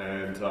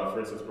 And for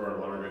instance, Bernard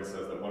Lonergan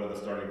says that one of the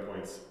starting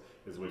points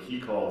is what he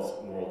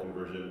calls moral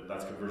conversion.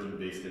 That's conversion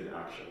based in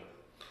action.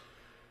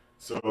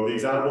 So the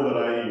example that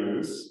I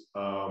use,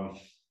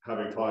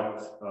 having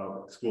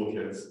taught school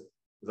kids,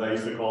 is I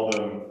used to call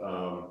them,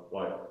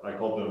 I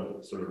called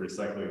them sort of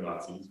recycling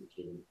Nazis, which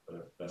isn't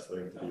the best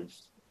thing to do.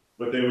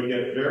 But they would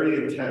get very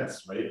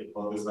intense, right,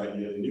 on this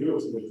idea. They knew it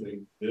was a good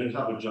thing. They didn't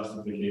have a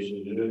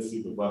justification. They didn't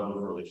see the web of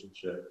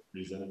relationship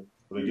reason.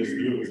 But they just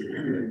knew it was a good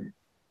thing.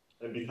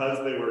 And because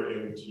they were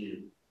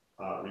into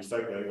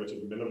recycling, which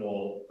is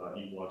minimal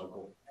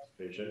ecological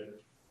participation,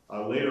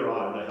 later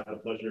on, I had the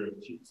pleasure of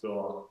teaching.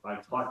 So I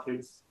taught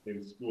kids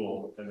in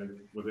school and then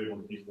was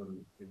able to teach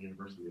them in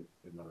university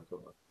in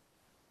Manitoba.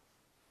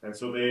 And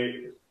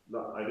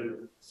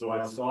so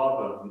I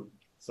saw them,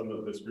 some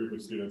of this group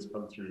of students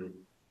come through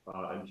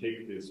and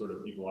take the sort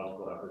of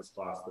ecological efforts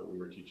class that we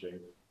were teaching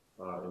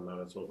in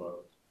Manitoba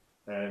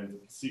and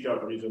seek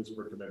out reasons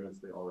for commitments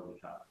they already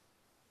have.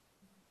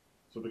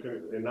 So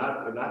in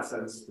that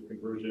sense, the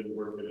conversion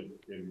worked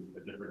in a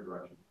different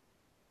direction.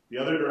 The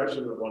other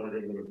direction that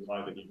Lonergan would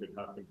imply that you could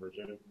have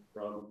conversion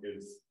from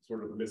is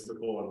sort of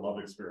mystical and love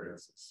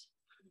experiences.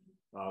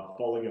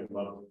 Falling in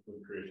love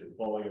with creation,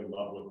 falling in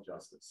love with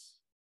justice.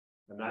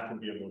 And that can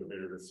be a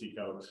motivator to seek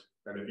out.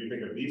 And if you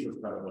think of these as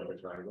kind of like a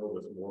triangle,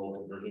 this moral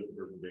conversion,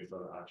 conversion based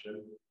on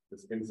action,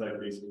 this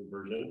insight-based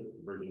conversion,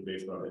 conversion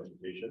based on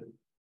education,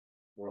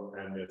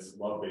 and this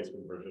love-based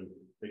conversion,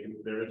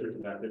 they're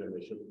interconnected and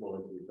they should flow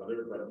into each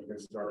other, but you can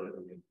start it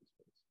in the space.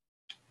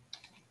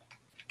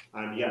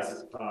 And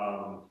yes,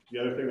 the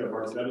other thing that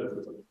Mark said is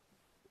it's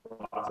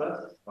a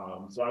process.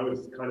 So I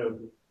was kind of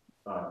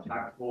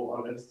tactful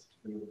on this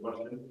in the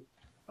question.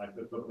 I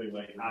said something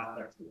like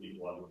aspects of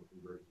ecological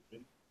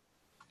conversion.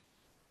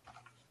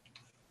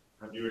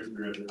 Have you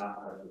experienced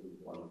aspects of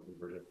ecological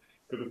conversion?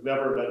 Because it's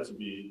never meant to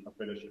be a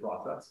finished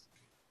process.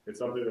 It's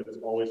something that's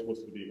always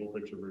supposed to be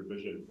open to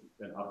revision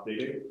and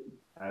updating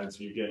as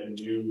you get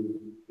new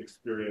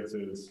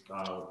experiences.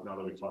 Now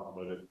that we talked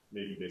about it,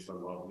 maybe based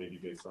on love, maybe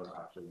based on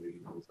action,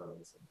 maybe based on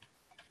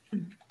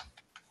listening.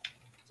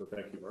 So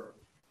thank you, Mark.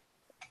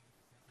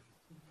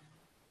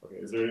 Okay,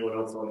 is there anyone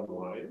else on the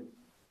line?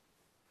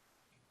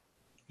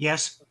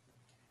 Yes.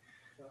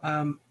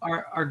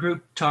 Our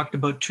group talked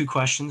about two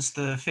questions,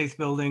 the faith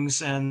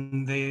buildings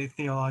and the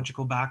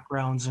theological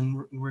backgrounds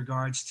in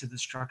regards to the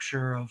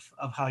structure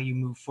of how you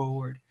move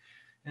forward.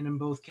 And in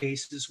both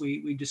cases,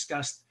 we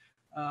discussed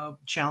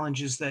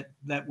challenges that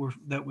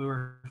we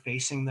were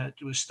facing that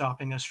was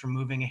stopping us from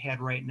moving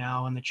ahead right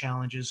now, and the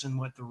challenges and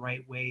what the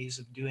right ways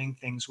of doing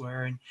things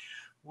were. And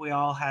we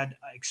all had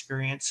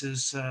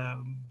experiences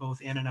both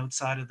in and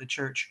outside of the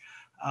church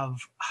of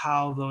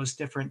how those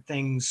different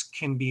things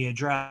can be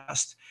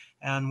addressed.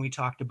 And we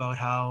talked about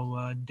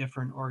how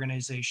different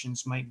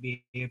organizations might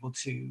be able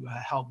to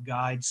help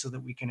guide so that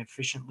we can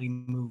efficiently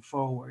move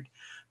forward,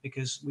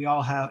 because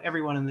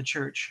everyone in the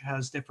church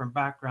has different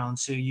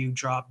backgrounds. So you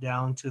drop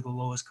down to the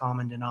lowest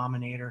common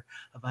denominator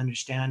of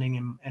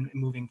understanding and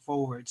moving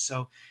forward.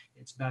 So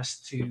it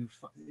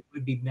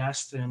would be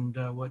best,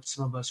 and what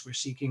some of us were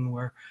seeking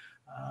were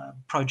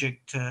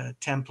project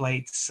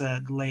templates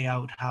that lay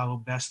out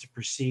how best to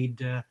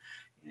proceed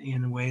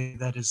in a way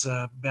that is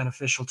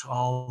beneficial to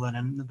all,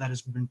 and that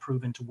has been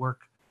proven to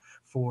work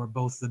for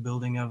both the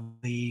building of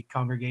the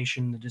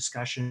congregation, the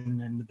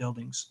discussion, and the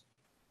buildings.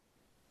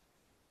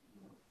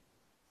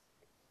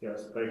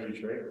 Yes, thank you,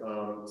 Trey.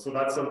 So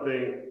that's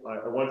something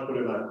I want to put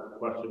in that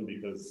question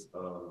because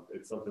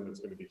it's something that's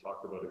going to be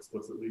talked about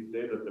explicitly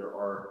today, that there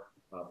are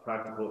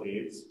practical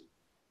aids.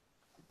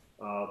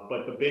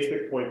 But the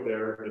basic point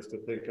there is to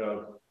think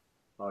of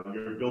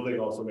Your building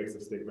also makes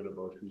a statement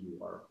about who you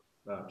are.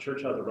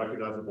 Church has a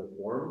recognizable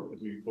form.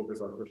 If we focus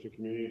on Christian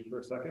communities for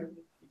a second,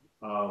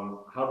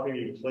 how can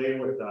you play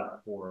with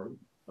that form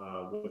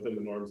within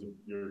the norms of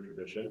your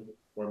tradition,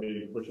 or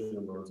maybe pushing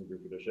the norms of your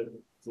tradition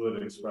so that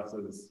it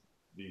expresses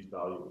these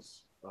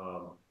values?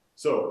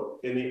 So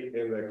in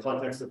the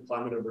context of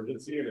climate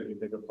emergency, and if you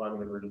think of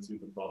climate emergency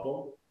as a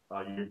problem,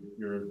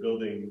 your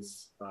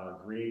building's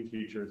green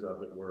features,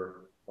 as it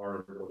were, are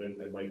important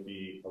and might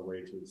be a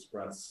way to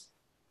express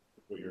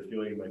what you're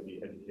feeling, might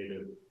be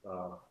educated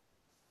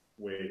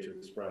way to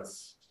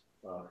express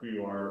who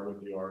you are,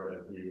 what you are,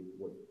 and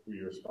who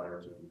you aspire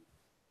to be.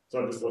 So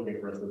I'm just looking,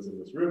 for instance, in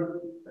this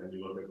room, and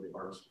you look at the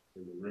art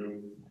in the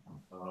room,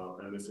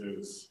 and this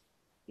is,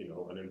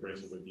 an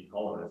embrace of a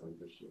decolonizing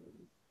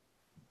Christianity.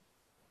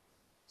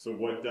 So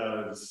what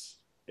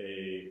does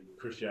a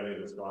Christianity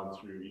that's gone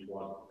through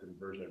ecological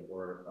conversion,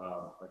 or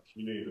a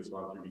community that's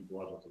gone through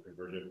ecological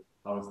conversion,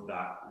 how is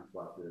that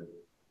reflected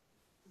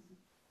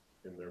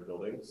in their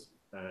buildings,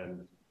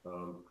 and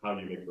how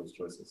do you make those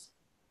choices?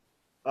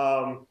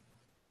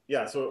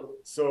 Yeah,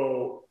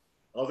 so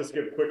I'll just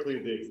give quickly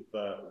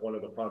one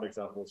of the prime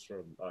examples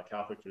from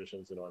Catholic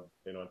traditions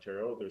in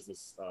Ontario. There's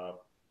this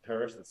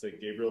parish that's St.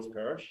 Gabriel's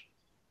Parish,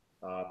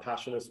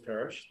 Passionist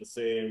Parish, the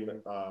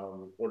same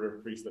order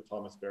of priest that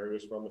Thomas Berry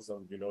was from, if some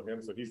of you know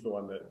him. So he's the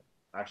one that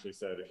actually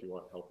said, if you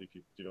want healthy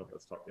people,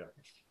 let's talk, yeah.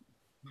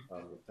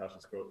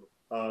 Passionist quote.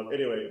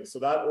 Anyway, so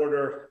that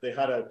order, they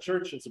had a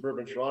church in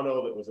suburban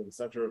Toronto that was in the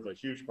center of a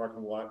huge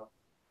parking lot.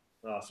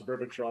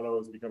 Suburban Toronto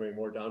is becoming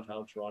more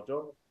downtown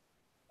Toronto.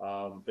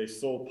 They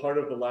sold part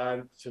of the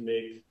land to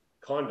make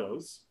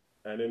condos,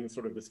 and in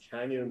sort of this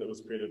canyon that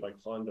was created by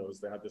condos,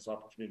 they had this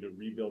opportunity to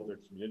rebuild their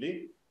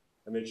community,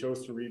 and they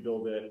chose to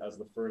rebuild it as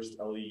the first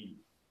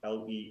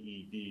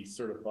LEED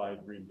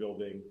certified green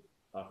building,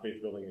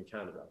 faith building in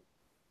Canada.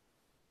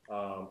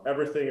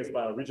 Everything is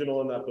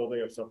bioregional in that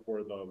building except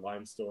for the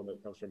limestone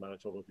that comes from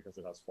Manitoba, because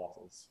it has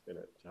fossils in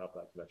it to have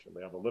that connection.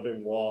 They have a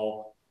living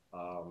wall.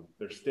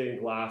 Their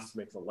stained glass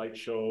makes a light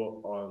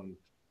show on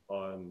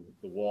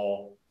the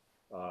wall,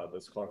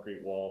 this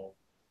concrete wall,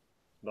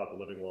 not the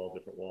living wall,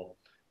 different wall.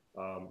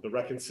 The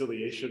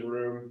reconciliation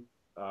room,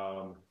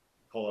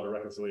 call it a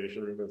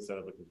reconciliation room instead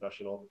of a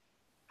confessional,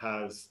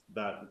 has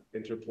that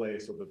interplay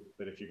so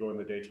that if you go in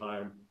the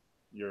daytime,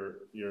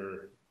 you're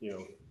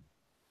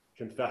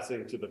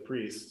confessing to the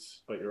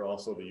priests, but you're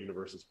also, the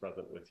universe is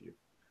present with you.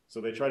 So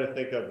they try to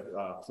think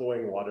of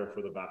flowing water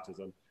for the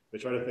baptism. They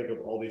try to think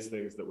of all these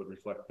things that would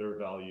reflect their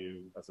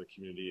value as a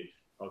community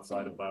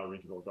outside of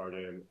bioregional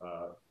garden,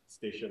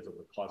 stations of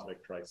the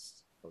cosmic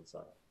Christ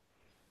outside.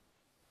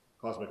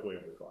 Cosmic way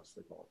of the cross,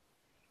 they call it.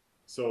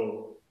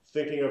 So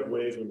thinking of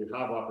ways when you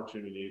have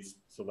opportunities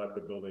to let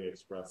the building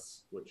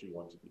express what you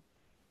want to be.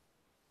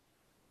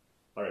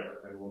 All right,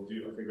 and we'll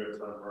do, I think we have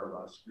time for our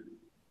last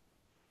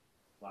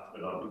but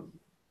not least.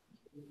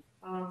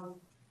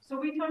 So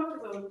we talked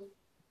about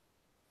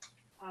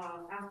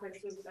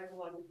aspects of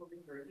ecological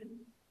conversion.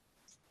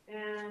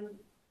 And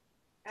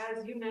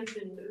as you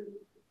mentioned,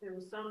 there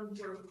was some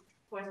sort of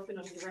question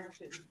of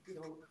direction,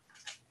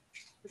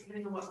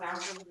 depending on what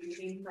background we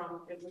came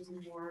from, it was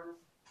more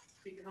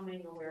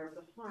becoming aware of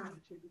the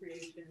harm to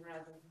creation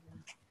rather than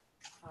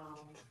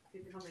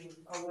becoming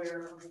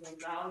aware of the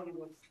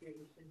value of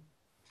creation.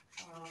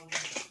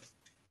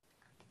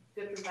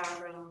 Different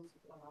backgrounds,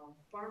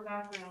 farm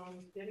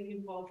backgrounds, getting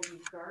involved in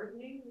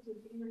gardening was a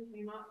theme that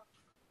came up,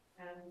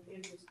 and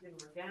interest in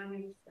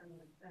organics and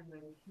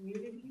the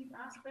community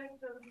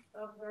aspect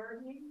of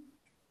gardening.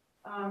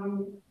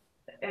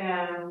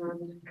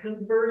 And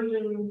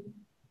conversion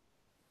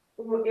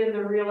in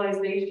the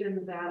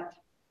realization that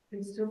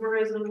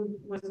consumerism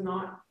was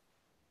not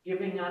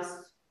giving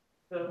us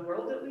the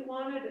world that we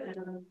wanted,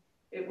 and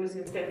it was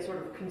instead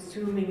sort of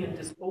consuming and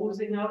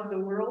disposing of the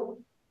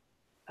world.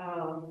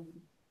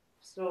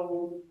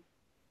 So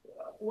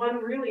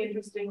one really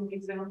interesting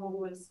example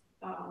was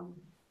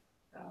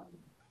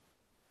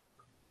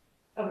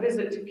a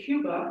visit to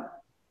Cuba,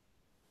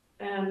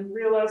 and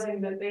realizing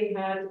that they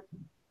had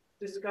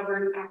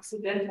discovered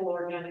accidental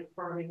organic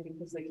farming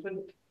because they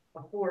couldn't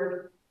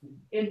afford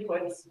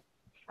inputs.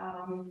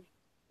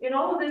 In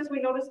all of this,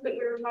 we noticed that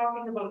we were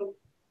talking about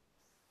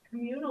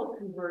communal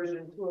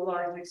conversion to a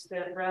large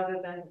extent, rather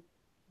than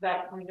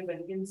that kind of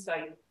an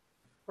insight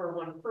for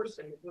one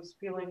person. It was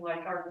feeling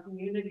like our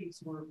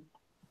communities were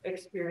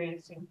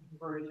experiencing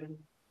conversion.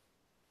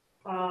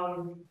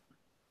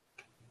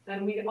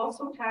 And we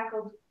also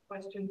tackled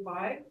question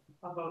 5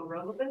 about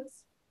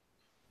relevance.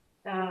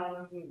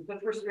 The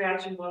first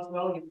reaction was,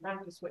 well, you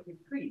practice what you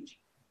preach.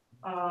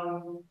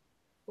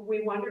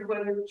 We wondered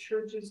whether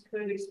churches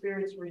could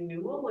experience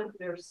renewal if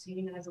they're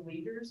seen as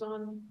leaders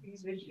on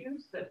these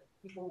issues, that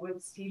people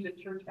would see the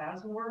church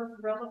as more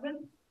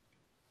relevant.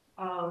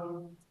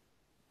 And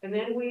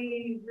then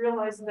we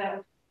realized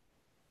that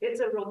it's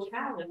a real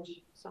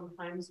challenge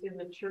sometimes in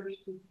the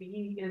church to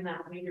be in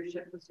that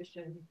leadership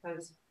position,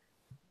 because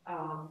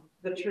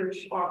the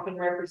church often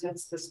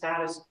represents the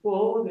status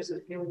quo. There's a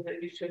feeling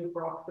that you shouldn't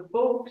rock the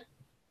boat.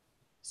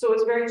 So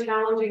it's very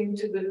challenging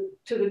to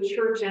the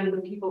church and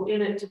the people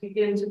in it to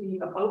begin to be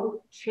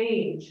about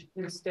change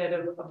instead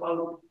of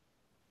about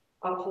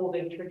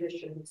upholding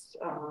traditions,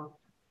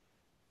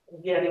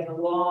 getting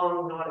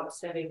along, not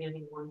upsetting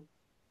anyone.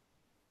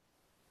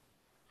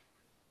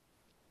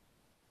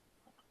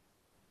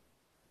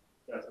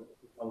 Yeah, so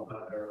I'll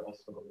have there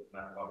also with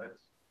my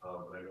comments.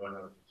 And I know I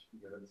have a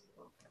few minutes.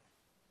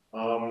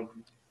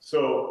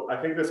 So I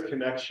think this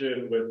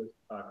connection with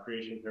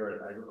creation care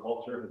and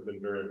agriculture has been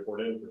very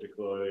important,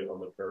 particularly on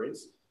the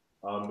prairies.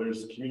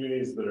 There's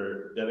communities that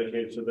are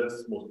dedicated to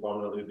this, most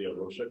prominently the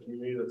Arosha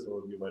community that some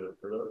of you might have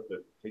heard of,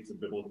 that takes a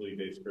biblically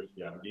based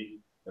Christianity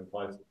and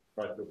tries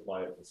to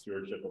apply it to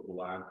stewardship of the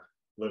land,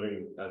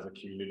 living as a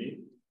community.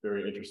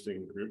 Very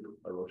interesting group,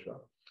 Arosha.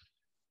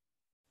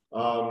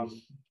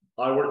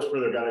 I worked for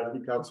the Organic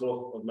Food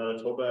Council of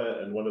Manitoba,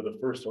 and one of the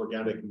first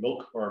organic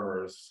milk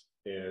farmers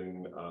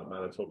in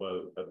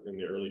Manitoba in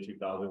the early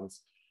 2000s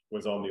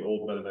was on the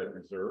old Mennonite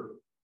Reserve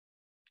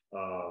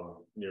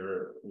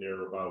near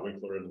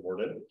Winkler and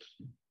Morden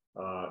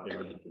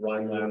in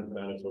Rhineland,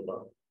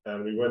 Manitoba.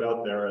 And we went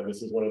out there, and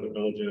this is one of the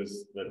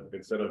villages that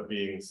instead of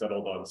being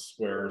settled on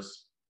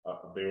squares,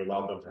 they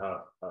allowed them to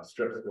have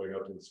strips going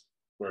out to the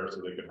square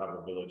so they could have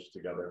a village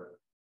together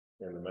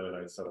in the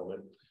Mennonite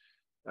settlement.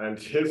 And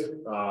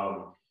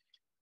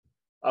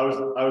I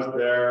was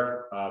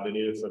there. They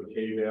needed some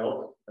hay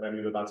bale, and I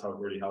knew that that's how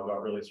Gordie Howe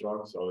got really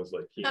strong. So I was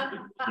like keen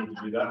to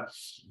do that.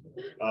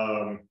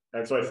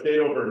 And so I stayed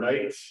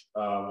overnight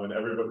when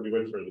we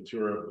went for the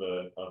tour of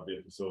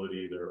the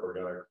facility, their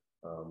organic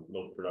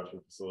milk production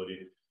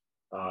facility,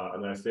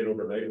 and then I stayed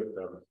overnight with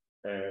them.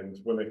 And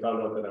when they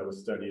found out that I was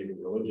studying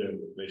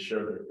religion, they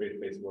shared their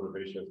faith-based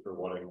motivations for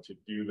wanting to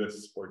do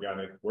this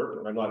organic work.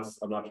 And I'm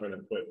not trying to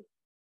put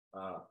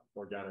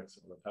organics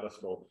on a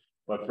pedestal,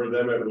 but for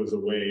them it was a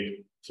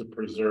way to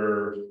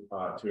preserve,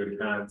 to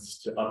enhance,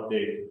 to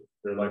update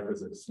their life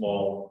as a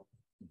small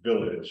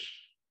village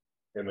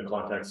in the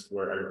context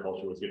where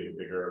agriculture was getting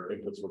bigger,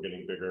 inputs were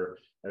getting bigger,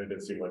 and it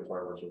didn't seem like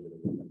farmers were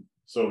getting bigger.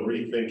 So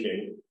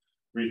rethinking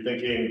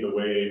the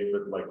way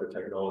that like the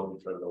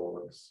technology treadmill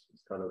works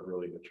is kind of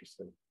really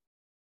interesting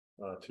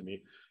to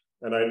me.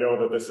 And I know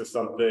that this is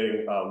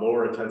something,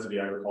 lower intensity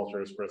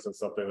agriculture is, for instance,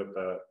 something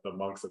that the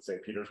monks at St.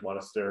 Peter's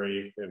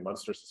Monastery in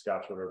Munster,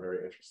 Saskatchewan are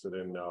very interested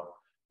in now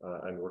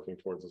and working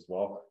towards as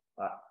well.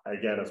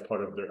 Again, as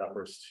part of their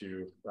efforts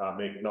to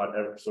make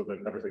so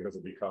that everything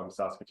doesn't become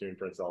Saskatoon,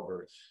 Prince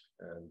Albert,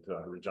 and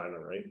Regina,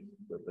 right?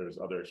 That there's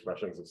other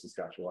expressions of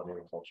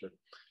Saskatchewanian culture.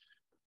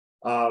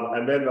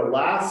 And then the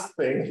last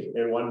thing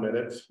in 1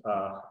 minute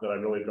that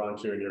I'm really drawn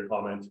to in your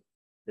comment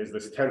is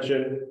this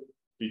tension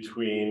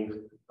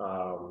between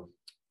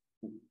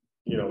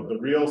the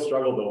real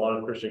struggle that a lot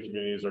of Christian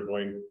communities are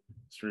going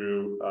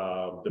through,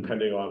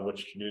 depending on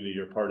which community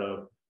you're part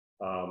of,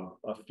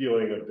 a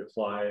feeling of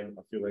decline,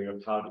 a feeling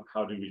of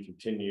how do we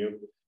continue,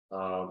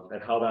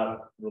 and how that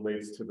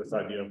relates to this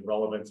idea of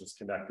relevance is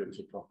connected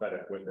to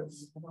prophetic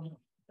witness,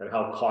 and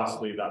how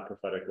costly that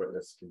prophetic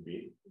witness can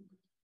be,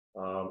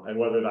 and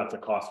whether that's a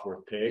cost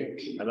worth paying.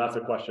 And that's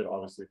a question,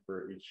 obviously,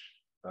 for each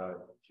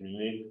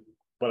community.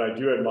 But I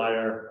do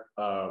admire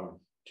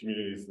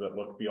communities that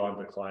look beyond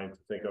decline to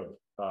think of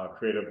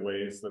creative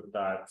ways that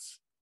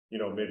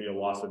maybe a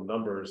loss in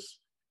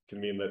numbers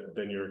can mean that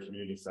then you're a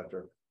community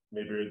center.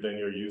 Maybe then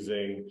you're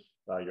using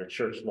your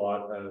church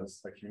lot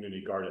as a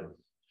community garden.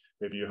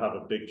 Maybe you have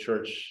a big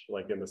church,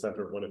 like in the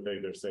center of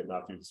Winnipeg, there's St.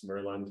 Matthew's,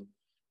 Maryland.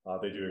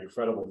 They do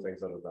incredible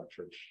things out of that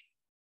church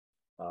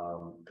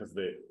because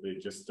they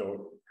just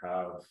don't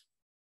have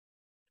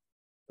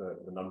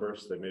the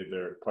numbers. They made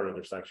their part of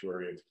their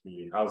sanctuary into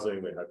community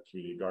housing. They had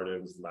community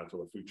gardens. The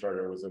Manitoba Food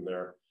Charter was in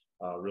there.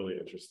 Really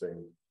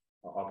interesting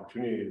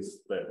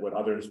opportunities that what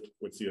others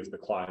would see as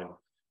decline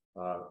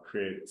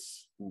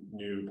creates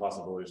new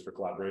possibilities for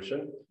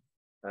collaboration.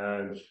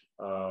 And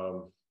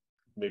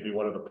maybe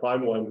one of the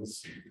prime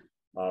ones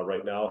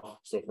right now.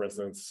 So for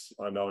instance,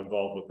 I'm now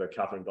involved with the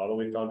Catherine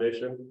Donnelly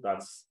Foundation.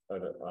 That's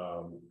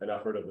an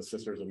effort of the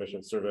Sisters of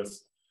Mission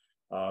Service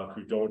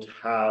who don't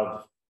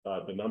have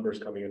the numbers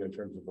coming in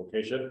terms of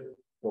vocation,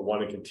 but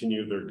want to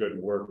continue their good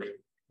work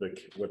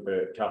with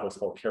the Catholics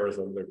call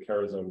charism, their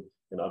charism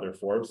in other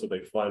forms, so they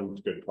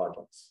fund good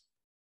projects.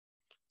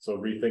 So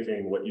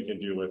rethinking what you can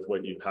do with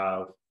what you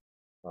have,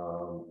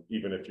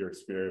 even if you're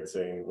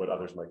experiencing what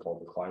others might call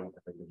decline,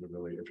 I think is a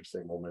really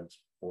interesting moment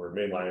for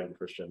mainline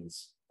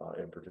Christians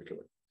in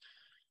particular.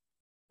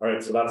 All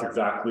right, so that's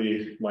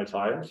exactly my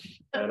time.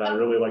 And I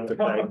really like to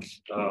thank,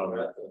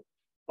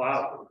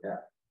 wow.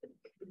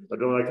 I'd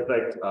really like to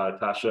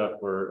thank Tasha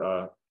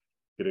for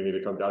getting me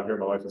to come down here.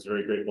 My wife is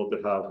very grateful to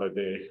have a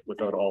day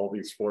without all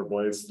these 4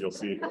 boys, you'll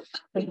see.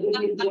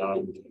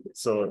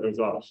 So it was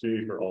an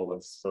opportunity for all of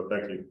us, so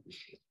thank you.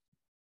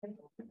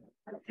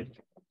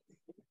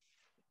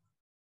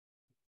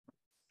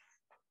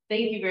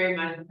 Thank you very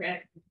much,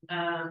 Chris.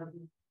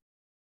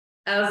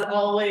 As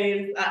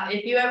always,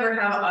 if you ever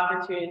have an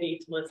opportunity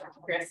to listen to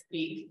Chris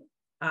speak,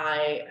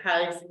 I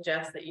highly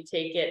suggest that you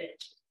take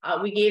it.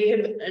 we gave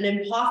him an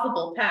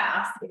impossible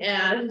task,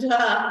 and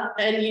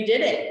you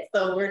did it.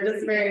 So we're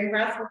just very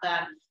impressed with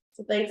that.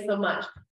 So thanks so much.